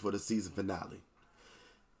Redskins for the season finale.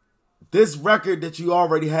 this record that you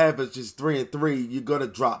already have is just 3-3. You're gonna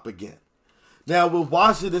drop again. Now with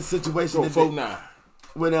Washington's situation, Go 4-9.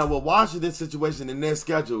 with Washington's situation in their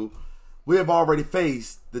schedule, we have already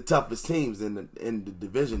faced the toughest teams in the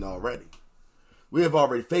division already. We have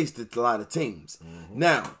already faced a lot of teams. Mm-hmm.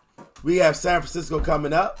 Now we have San Francisco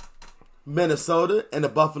coming up, Minnesota, and the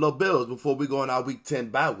Buffalo Bills before we go on our Week 10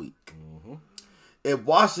 bye week. Mm-hmm. If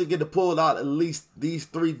Washington get to pull out at least these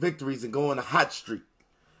 3 victories and go on a hot streak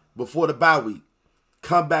before the bye week,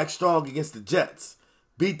 come back strong against the Jets,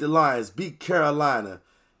 beat the Lions, beat Carolina,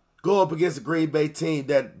 go up against a Green Bay team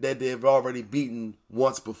that they've already beaten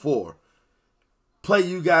once before, play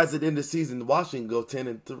you guys at the end of the season, Washington go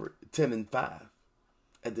 10-5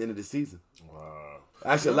 at the end of the season. Wow.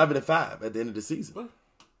 Actually, 11-5 at the end of the season.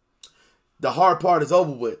 The hard part is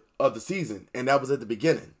over with of the season, and that was at the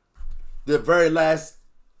beginning. The very last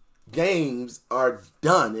games are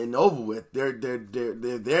done and over with. They're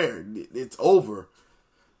there. It's over.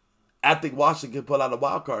 I think Washington can pull out a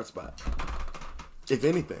wild card spot. If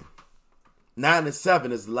anything,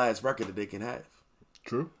 9-7 is the last record that they can have.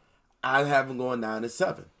 True. I have them going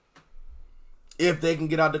 9-7. If they can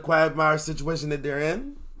get out the quagmire situation that they're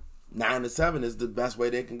in, 9-7 is the best way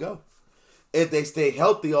they can go. If they stay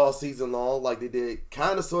healthy all season long, like they did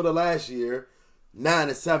kind of sort of last year,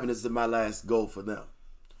 9-7 is my last goal for them.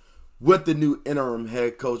 With the new interim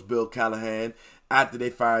head coach, Bill Callahan, after they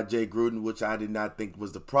fired Jay Gruden, which I did not think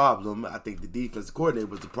was the problem. I think the defensive coordinator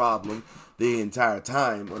was the problem the entire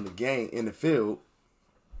time on the game, in the field.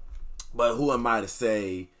 But who am I to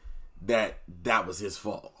say that was his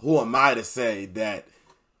fault? Who am I to say that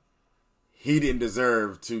he didn't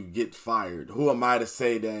deserve to get fired? Who am I to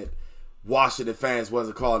say that Washington fans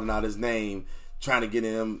wasn't calling out his name, trying to get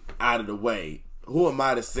him out of the way? Who am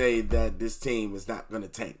I to say that this team is not going to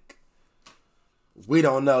tank? We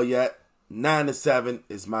don't know yet. 9-7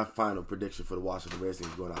 is my final prediction for the Washington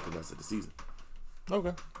Redskins going out the rest of the season.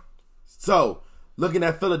 Okay. So, looking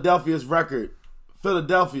at Philadelphia's record,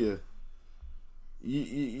 Philadelphia,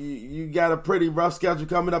 you got a pretty rough schedule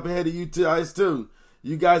coming up ahead of you guys too.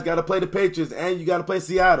 You guys got to play the Patriots and you got to play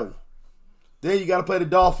Seattle. Then you got to play the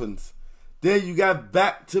Dolphins. Then you got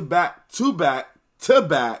back-to-back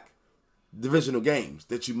divisional games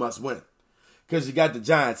that you must win. Because you got the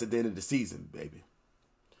Giants at the end of the season, baby.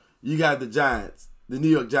 You got the Giants, the New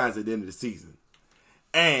York Giants at the end of the season.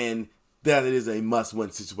 And that is a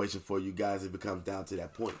must-win situation for you guys if it comes down to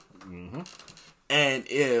that point. Mm-hmm. And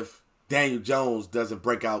if Daniel Jones doesn't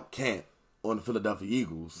break out camp on the Philadelphia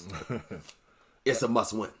Eagles, it's a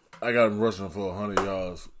must-win. I got him rushing for 100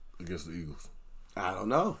 yards against the Eagles. I don't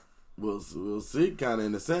know. We'll see, kind of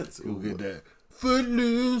in a sense. We'll get that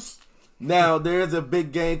footloose. Now, there's a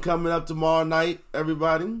big game coming up tomorrow night,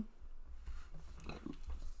 everybody.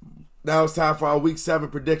 Now it's time for our Week 7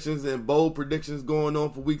 predictions and bold predictions going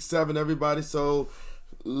on for Week 7, everybody. So,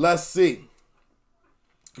 let's see.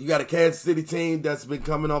 You got a Kansas City team that's been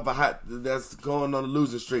coming off that's going on a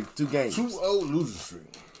losing streak, 2 games. 2-0 losing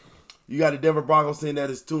streak. You got a Denver Broncos team that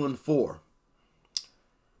is 2-4.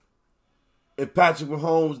 If Patrick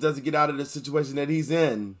Mahomes doesn't get out of the situation that he's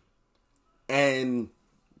in, and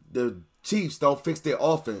the Chiefs don't fix their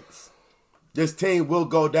offense, this team will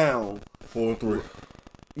go down 4-3.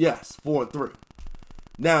 Yes, 4-3.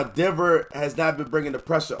 Now, Denver has not been bringing the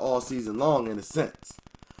pressure all season long in a sense.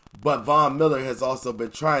 But Von Miller has also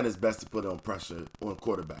been trying his best to put on pressure on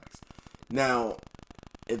quarterbacks. Now,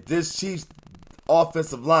 if this Chiefs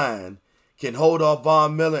offensive line can hold off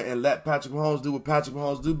Von Miller and let Patrick Mahomes do what Patrick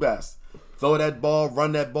Mahomes do best, throw that ball,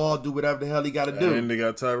 run that ball, do whatever the hell he got to do. And they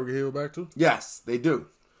got Tyreek Hill back too? Yes, they do.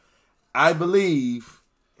 I believe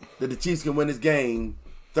that the Chiefs can win this game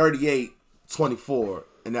 38-24,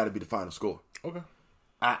 and that'll be the final score. Okay.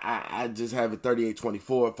 I just have it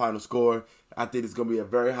 38-24 final score. I think it's going to be a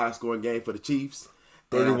very high-scoring game for the Chiefs.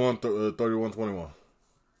 31-21.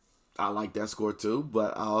 I like that score too,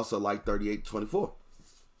 but I also like 38-24.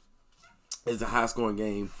 It's a high-scoring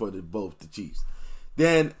game for both the Chiefs.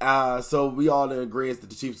 Then, so we all in agreement that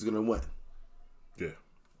the Chiefs are going to win. Yeah.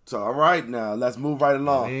 So, all right, now, let's move right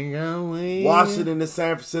along. Washington and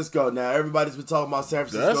San Francisco. Now, everybody's been talking about San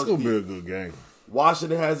Francisco. That's going to be a good game.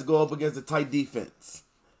 Washington has to go up against a tight defense.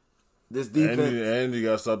 This defense. And you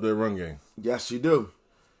got to stop that run game. Yes, you do.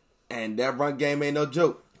 And that run game ain't no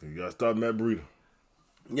joke. You got to stop Matt Breida.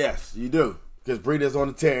 Yes, you do. Because Breida's on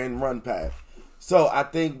the tear and run path. So, I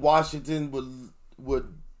think Washington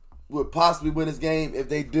would possibly win this game if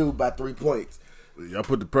they do by 3 points. Y'all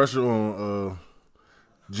put the pressure on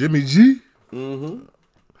Jimmy G. Mm-hmm.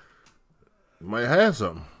 Might have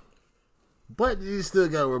something. But you still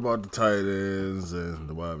got to worry about the tight ends and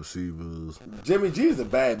the wide receivers. Jimmy G is a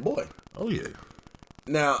bad boy. Oh, yeah.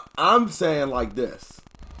 Now, I'm saying like this.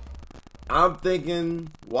 I'm thinking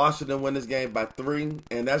Washington win this game by 3,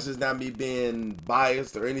 and that's just not me being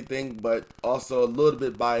biased or anything, but also a little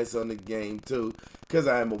bit biased on the game, too, because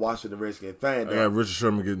I am a Washington Redskins fan. I got Richard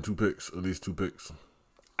Sherman getting 2 picks, at least 2 picks.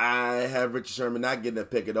 I have Richard Sherman not getting a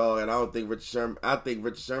pick at all, and I think Richard Sherman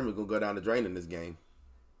is going to go down the drain in this game.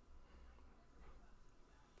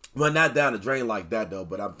 Well, not down the drain like that, though,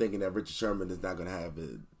 but I'm thinking that Richard Sherman is not going to have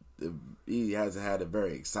he hasn't had a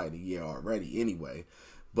very exciting year already anyway.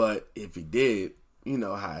 But if he did, you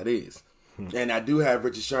know how it is. And I do have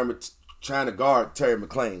Richard Sherman trying to guard Terry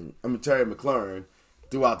McLaurin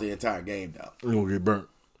throughout the entire game, though. He's going to get burnt.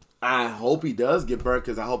 I hope he does get burnt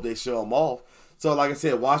because I hope they show him off. So, like I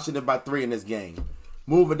said, Washington by 3 in this game.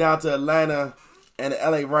 Moving down to Atlanta and the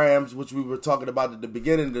LA Rams, which we were talking about at the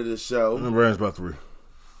beginning of the show. And the Rams by 3.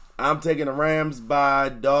 I'm taking the Rams by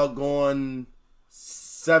doggone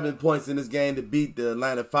 7 points in this game to beat the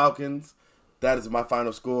Atlanta Falcons. That is my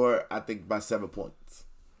final score, I think, by 7 points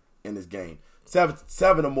in this game.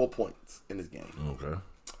 Seven or more points in this game. Okay.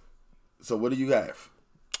 So what do you have?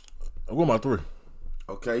 I'm going by 3.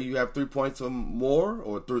 Okay, you have 3 points or more,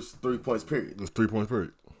 or 3 points period? It's 3 points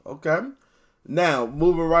period. Okay. Now,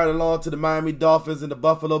 moving right along to the Miami Dolphins and the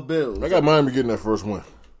Buffalo Bills. I got Miami getting that first win.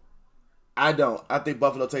 I don't. I think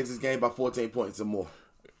Buffalo takes this game by 14 points or more.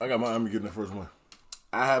 I got Miami getting that first win.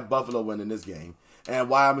 I have Buffalo winning this game. And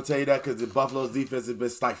why I'm going to tell you that? Because Buffalo's defense has been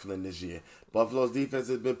stifling this year. Buffalo's defense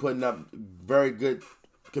has been putting up very good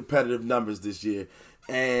competitive numbers this year.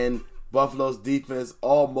 And Buffalo's defense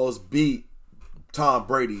almost beat Tom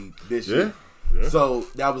Brady this year. Yeah. So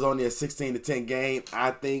that was only a 16-10 game.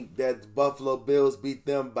 I think that the Buffalo Bills beat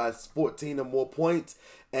them by 14 or more points.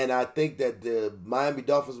 And I think that the Miami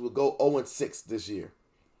Dolphins will go 0-6 this year.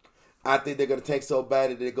 I think they're going to take so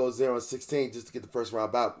bad that they go 0-16 just to get the first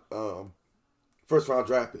round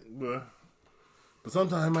draft pick. Yeah. But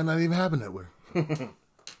sometimes it might not even happen that way.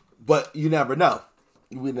 But you never know.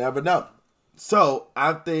 We never know. So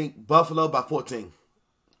I think Buffalo by 14.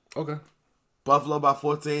 Okay. Buffalo by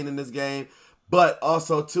 14 in this game. But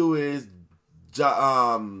also, too, is Josh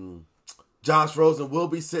Rosen will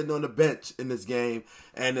be sitting on the bench in this game.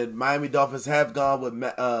 And the Miami Dolphins have gone with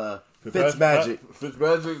Fitzmagic.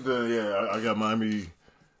 Fitzmagic, then yeah, I got Miami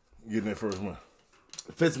getting that first one.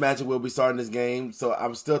 Fitzmagic will be starting this game. So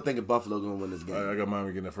I'm still thinking Buffalo going to win this game. I got Miami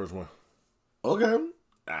getting that first one. Okay.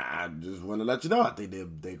 I just want to let you know. I think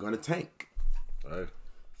they're going to tank. All right.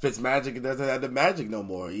 Fitzmagic doesn't have the magic no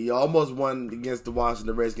more. He almost won against the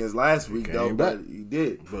Washington Redskins last week, though, but he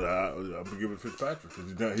did. But I'll be giving Fitzpatrick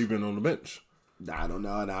because he's been on the bench. I don't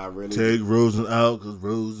know, and I really take Rosen out because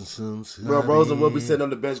Rosen's well, Rosen will be sitting on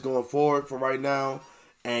the bench going forward for right now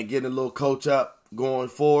and getting a little coach up going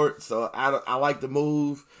forward. So I like the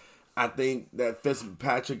move. I think that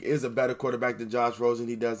Fitzpatrick is a better quarterback than Josh Rosen.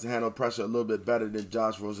 He does handle pressure a little bit better than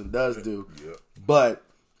Josh Rosen does do. Yeah. But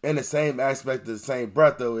in the same aspect, the same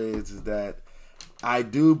breath, though, is that I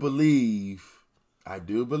do believe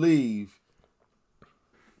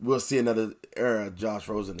we'll see another era of Josh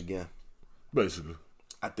Rosen again. Basically.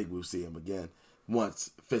 I think we'll see him again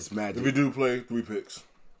once Fitzmagic. If we do play, 3 picks.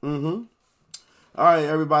 Mm-hmm. All right,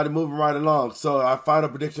 everybody, moving right along. So our final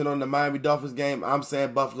prediction on the Miami Dolphins game, I'm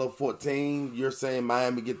saying Buffalo 14. You're saying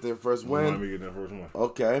Miami get their first win. Miami get their first win.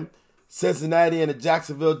 Okay. Cincinnati and the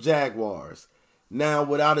Jacksonville Jaguars. Now,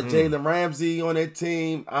 without a Jalen Ramsey on their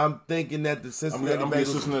team, I'm thinking that the Cincinnati Bengals...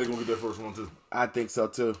 Cincinnati going to get their first one, too. I think so,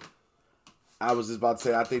 too. I was just about to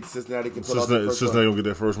say, I think Cincinnati can pull off the first Cincinnati going to get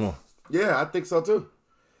their first one. Yeah, I think so, too.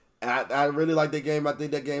 I really like that game. I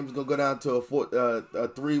think that game is going to go down to a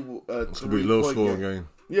 3 It's going to be a low scoring game.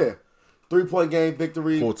 Yeah. 3-point game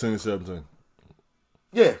victory. 14-17.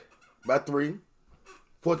 Yeah, by 3.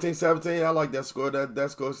 14-17, I like that score.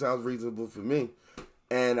 That score sounds reasonable for me.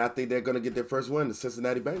 And I think they're going to get their first win. The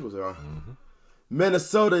Cincinnati Bengals are. Mm-hmm.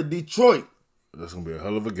 Minnesota, Detroit. That's going to be a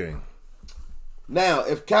hell of a game. Now,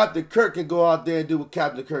 if Captain Kirk can go out there and do what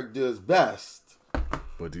Captain Kirk does best.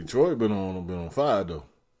 But Detroit been on fire, though.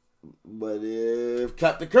 But if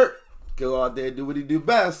Captain Kirk can go out there and do what he do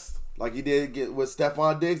best, like he did get with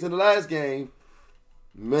Stephon Diggs in the last game,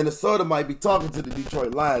 Minnesota might be talking to the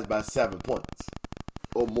Detroit Lions by 7 points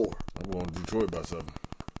or more. I'm going Detroit by 7.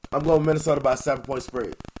 I'm going Minnesota by 7-point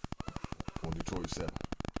spread. I'm going Detroit 7.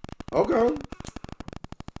 Okay.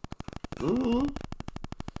 Mm-hmm.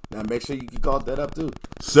 Now make sure you can call that up too.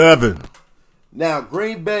 7. Now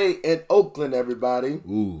Green Bay and Oakland, everybody.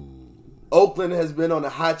 Ooh. Oakland has been on a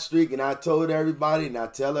hot streak, and I told everybody, and I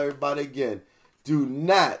tell everybody again, do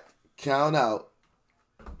not count out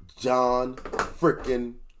John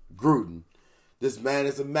frickin' Gruden. This man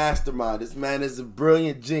is a mastermind. This man is a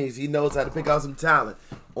brilliant genius. He knows how to pick out some talent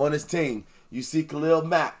on his team. You see Khalil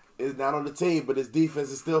Mack is not on the team, but his defense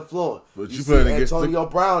is still flowing. But you you see playing against Antonio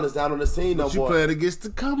Brown is not on the team no But you more. playing against the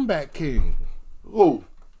comeback king. Who?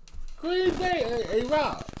 Green Bay,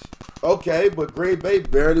 A-Rod. Okay, but Green Bay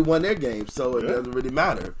barely won their game, so it Yeah. doesn't really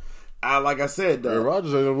matter. Like I said, Aaron though,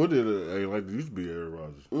 Rodgers ain't what did it ain't like it used to be Aaron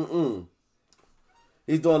Rodgers.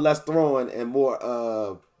 he's doing less throwing and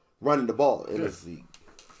more running the ball in this league.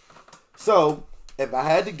 So, if I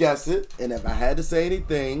had to guess it, and if I had to say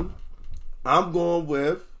anything, I'm going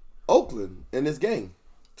with Oakland in this game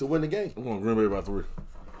to win the game. I'm going Green Bay by 3.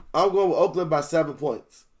 I'm going with Oakland by 7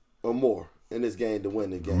 points or more in this game to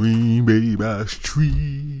win the game. Green Bay by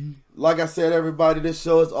 3. Like I said, everybody, this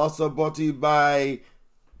show is also brought to you by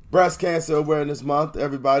Breast Cancer Awareness Month,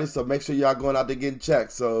 everybody. So make sure y'all going out there getting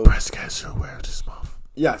checked. So Breast Cancer Awareness Month.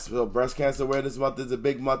 yes, so Breast Cancer Awareness Month is a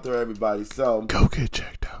big month for everybody. So Go get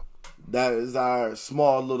checked out. that is our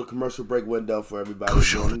small little commercial break window for everybody. Go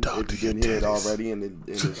show the If doctor you didn't your hear it titties. already in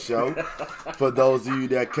the show. For those of you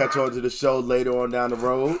that catch on to the show later on down the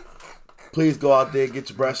road, please go out there and get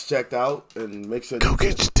your breasts checked out and make sure Go you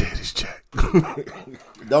get your titties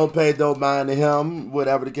checked. don't pay no mind to him,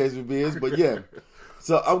 whatever the case may be is. But yeah.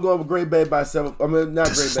 So I'm going with Green Bay by 7. I mean, not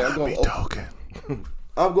This Green is Bay. not me talking.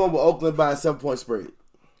 I'm going with Oakland by a 7-point spread.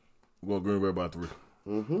 I'm going Green Bay by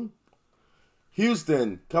 3.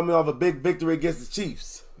 Houston coming off a big victory against the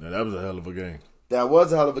Chiefs. Now that was a hell of a game. That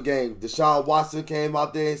was a hell of a game. Deshaun Watson came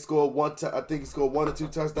out there and scored I think he scored 1 or 2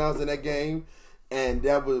 touchdowns in that game. And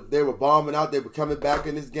they were bombing out. They were coming back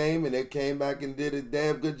in this game, and they came back and did a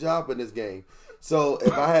damn good job in this game. So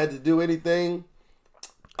if I had to do anything,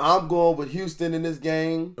 I'm going with Houston in this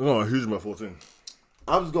game. I'm going Houston by 14.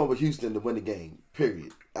 I'm just going with Houston to win the game.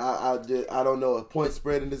 Period. I don't know a point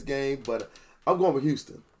spread in this game, but I'm going with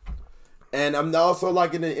Houston. And I'm also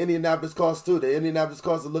liking the Indianapolis Colts too. The Indianapolis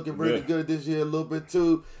Colts are looking really good this year a little bit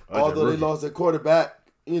too. I like Although that they rookie. lost their quarterback,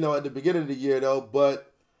 at the beginning of the year though. But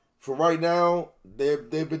for right now, they've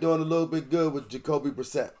been doing a little bit good with Jacoby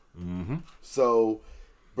Brissett. Mm-hmm. So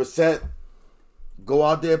Brissett go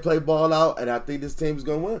out there, play ball out, and I think this team is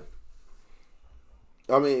going to win.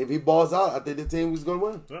 I mean, if he balls out, I think the team is going to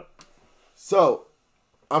win. Yep. So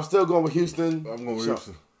I'm still going with Houston. I'm going with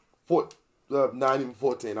Houston. Not even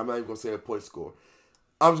 14. I'm not even going to say a point score.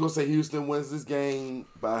 I'm just going to say Houston wins this game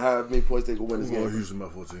by however many points they can win this I'm going game. Houston by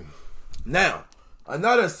 14. Now,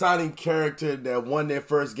 another exciting character that won their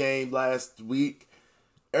first game last week,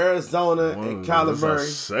 Arizona and Kyler This is our Murray.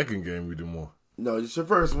 second game we do more. No, it's your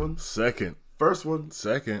first one. Second.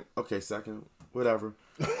 Second. Okay, second. Whatever.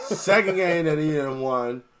 Second game that he didn't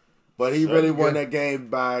won, but he really won that game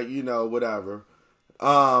by, whatever.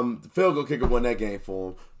 The field goal kicker won that game for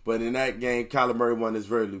him. But in that game, Kyler Murray won his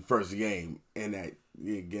very first game in that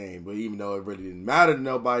game. But even though it really didn't matter to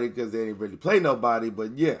nobody because they didn't really play nobody,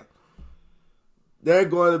 but yeah. They're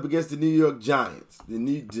going up against the New York Giants.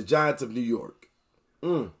 The Giants of New York.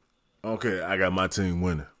 Okay, I got my team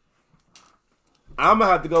winning. I'm going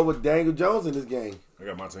to have to go with Daniel Jones in this game. I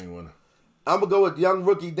got my team winning. I'm going to go with young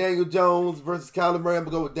rookie Daniel Jones versus Kyler Murray. I'm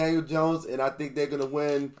going to go with Daniel Jones, and I think they're going to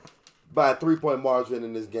win by a 3-point margin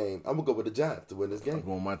in this game. I'm going to go with the Giants to win this I'm game.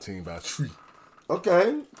 going my team by 3.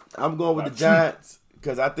 Okay. I'm going with By the 2. Giants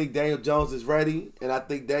because I think Daniel Jones is ready, and I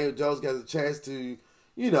think Daniel Jones has a chance to,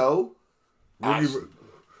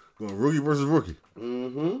 Rookie versus rookie.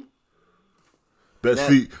 Mm-hmm.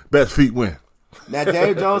 Best feet win. Now,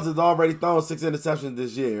 Daniel Jones has already thrown 6 interceptions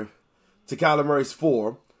this year to Kyler Murray's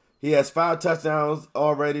 4. He has 5 touchdowns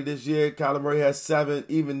already this year. Kyler Murray has 7,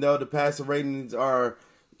 even though the passer ratings are,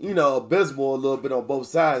 abysmal a little bit on both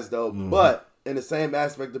sides, though. Mm-hmm. But in the same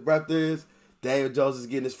aspect of breadth is, Daniel Jones is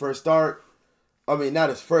getting his first start. I mean, not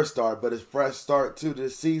his first start, but his fresh start to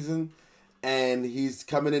this season. And he's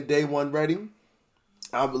coming in day one ready.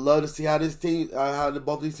 I would love to see how this team,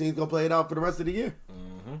 both these teams gonna play it out for the rest of the year.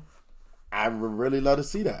 Mm-hmm. I would really love to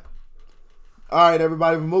see that. All right,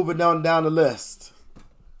 everybody, we're moving down the list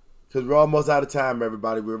because we're almost out of time.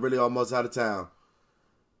 Everybody, we're really almost out of time.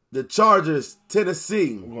 The Chargers,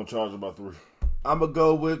 Tennessee. I'm gonna charge about 3. I'm gonna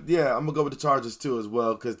go with the Chargers too as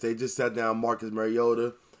well because they just sat down Marcus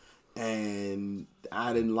Mariota, and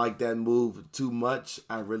I didn't like that move too much.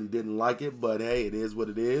 I really didn't like it, but hey, it is what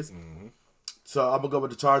it is. Mm-hmm. So I'm gonna go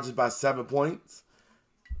with the Chargers by 7 points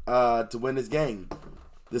to win this game.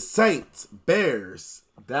 The Saints, Bears.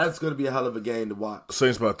 That's gonna be a hell of a game to watch.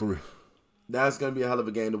 Saints by 3. That's gonna be a hell of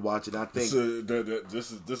a game to watch, and I think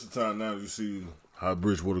This is the time now you see how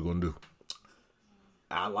Bridgewater gonna do.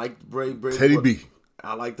 I like Bridgewater. Teddy B.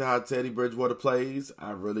 I like how Teddy Bridgewater plays.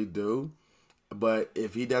 I really do. But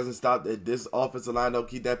if he doesn't stop, if this offensive line don't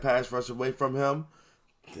keep that pass rush away from him,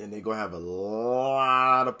 then they're going to have a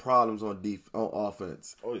lot of problems on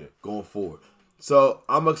offense going forward. So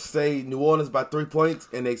I'm going to say New Orleans by 3 points,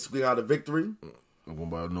 and they squeak out a victory. I'm going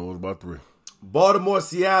by New Orleans by 3. Baltimore,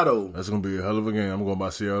 Seattle. That's going to be a hell of a game. I'm going by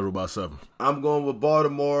Seattle by 7. I'm going with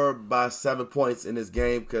Baltimore by 7 points in this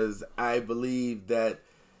game because I believe that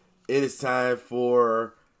it is time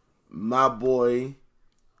for my boy,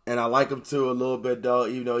 and I like him too a little bit though,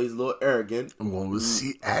 even though he's a little arrogant. I'm going with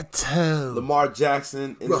Seattle. Lamar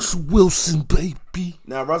Jackson. Russell Wilson, baby.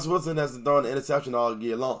 Now, Russell Wilson hasn't thrown an interception all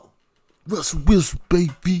year long. Russell Wilson,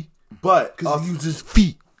 baby. But because he uses his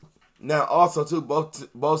feet. Now, also, too,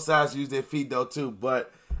 both sides use their feet, though, too.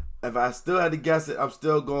 But if I still had to guess it, I'm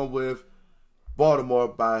still going with Baltimore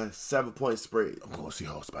by 7 point spread. I'm going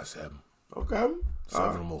Seahawks by 7. Okay.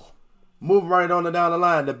 7 or more. Moving right on down the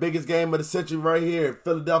line. The biggest game of the century right here.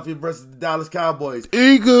 Philadelphia versus the Dallas Cowboys.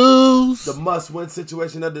 Eagles. The must-win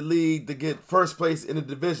situation of the league to get first place in the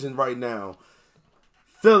division right now.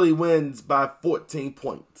 Philly wins by 14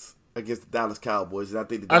 points against the Dallas Cowboys. And I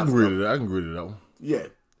think I can agree to that one. Yeah.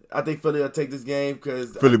 I think Philly will take this game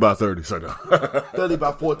because Philly by 30. Sorry, no. Philly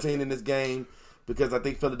by 14 in this game because I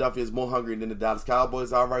think Philadelphia is more hungry than the Dallas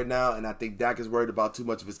Cowboys are right now, and I think Dak is worried about too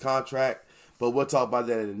much of his contract. But we'll talk about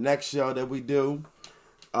that in the next show that we do.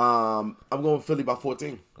 I'm going with Philly by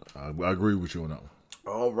 14. I agree with you on that one.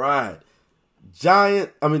 All right,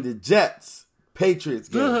 the Jets Patriots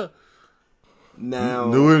game. Now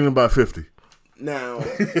New England by 50. Now,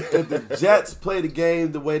 if the Jets play the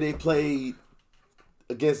game the way they played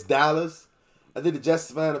against Dallas, I think the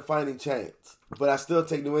Jets have a fighting chance. But I still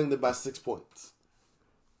take New England by 6 points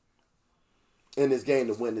in this game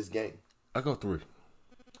to win this game. I go 3.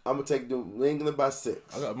 I'm going to take New England by 6.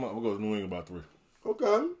 I'm going to go New England by 3.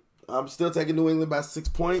 Okay. I'm still taking New England by 6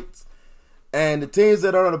 points. And the teams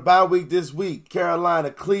that are on a bye week this week,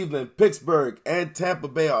 Carolina, Cleveland, Pittsburgh, and Tampa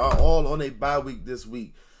Bay are all on a bye week this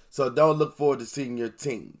week. So don't look forward to seeing your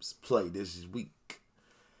teams play this week.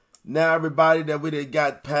 Now, everybody, that we done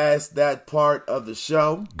got past that part of the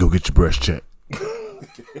show. Go get your breast checked.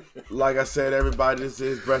 Like I said, everybody, this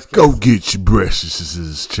is breast cancer. Go get your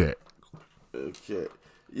breasts checked. Okay.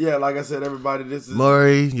 Yeah, like I said, everybody, this is...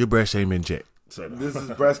 Maury, your breast ain't been checked. This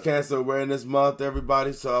is Breast Cancer Awareness Month,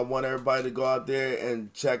 everybody. So I want everybody to go out there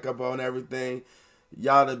and check up on everything.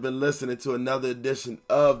 Y'all have been listening to another edition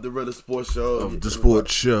of the Realest Sports Show. Of the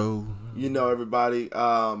Sports Show. You know, everybody.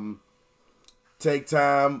 Take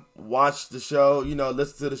time, watch the show,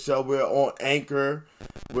 listen to the show. We're on Anchor,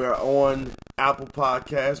 we're on Apple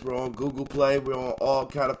Podcasts, we're on Google Play, we're on all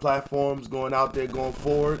kind of platforms going out there going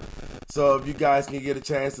forward. So if you guys can get a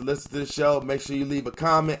chance to listen to the show, make sure you leave a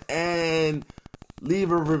comment and leave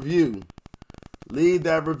a review. Leave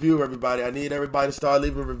that review, everybody. I need everybody to start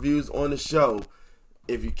leaving reviews on the show.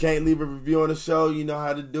 If you can't leave a review on the show, you know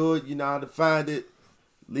how to do it, you know how to find it.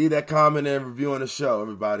 Leave that comment and review on the show,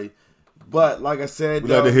 everybody. But like I said,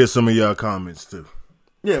 we'd like to hear some of y'all comments too.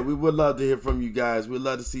 Yeah, we would love to hear from you guys. We'd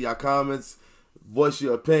love to see your comments, voice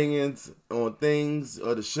your opinions on things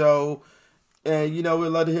or the show, and we'd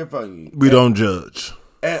love to hear from you. We don't judge.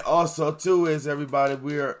 And also too is everybody,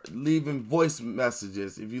 we are leaving voice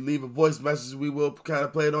messages. If you leave a voice message, we will kind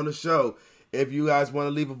of play it on the show. If you guys want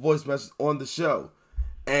to leave a voice message on the show,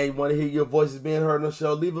 and you want to hear your voices being heard on the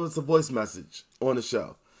show, leave us a voice message on the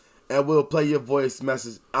show. And we'll play your voice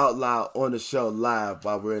message out loud on the show live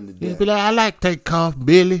while we're in the day. Be like, I like take off,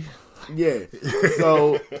 Billy. Yeah.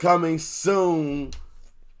 So coming soon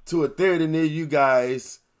to a theater near you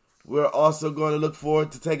guys, we're also going to look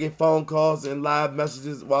forward to taking phone calls and live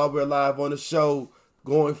messages while we're live on the show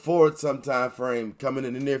going forward some time frame coming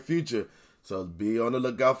in the near future. So be on the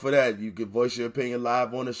lookout for that. You can voice your opinion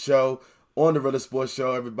live on the show, on the Realest Sports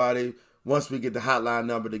Show, everybody, once we get the hotline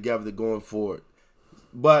number together going forward.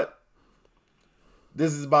 But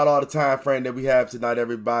this is about all the time frame that we have tonight,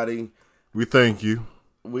 everybody. We thank you.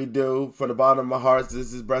 We do. From the bottom of my heart,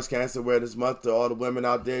 this is Breast Cancer Awareness Month. To all the women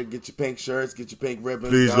out there, get your pink shirts, get your pink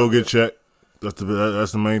ribbons. Please go get checked. That's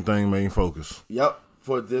the main thing, main focus. Yep,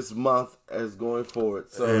 for this month as going forward.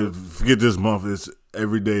 So and forget this month. It's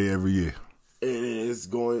every day, every year. It is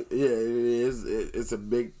going. Yeah, it is. It's a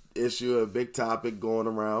big issue, a big topic going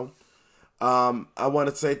around. I want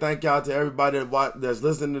to say thank y'all to everybody that's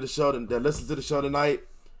listening to the show, that listens to the show tonight.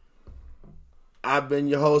 I've been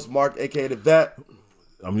your host, Mark, a.k.a. The Vet.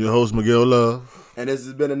 I'm your host, Miguel Love. And this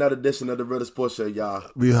has been another edition of the Realest Sports Show, y'all.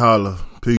 We holla. Peace.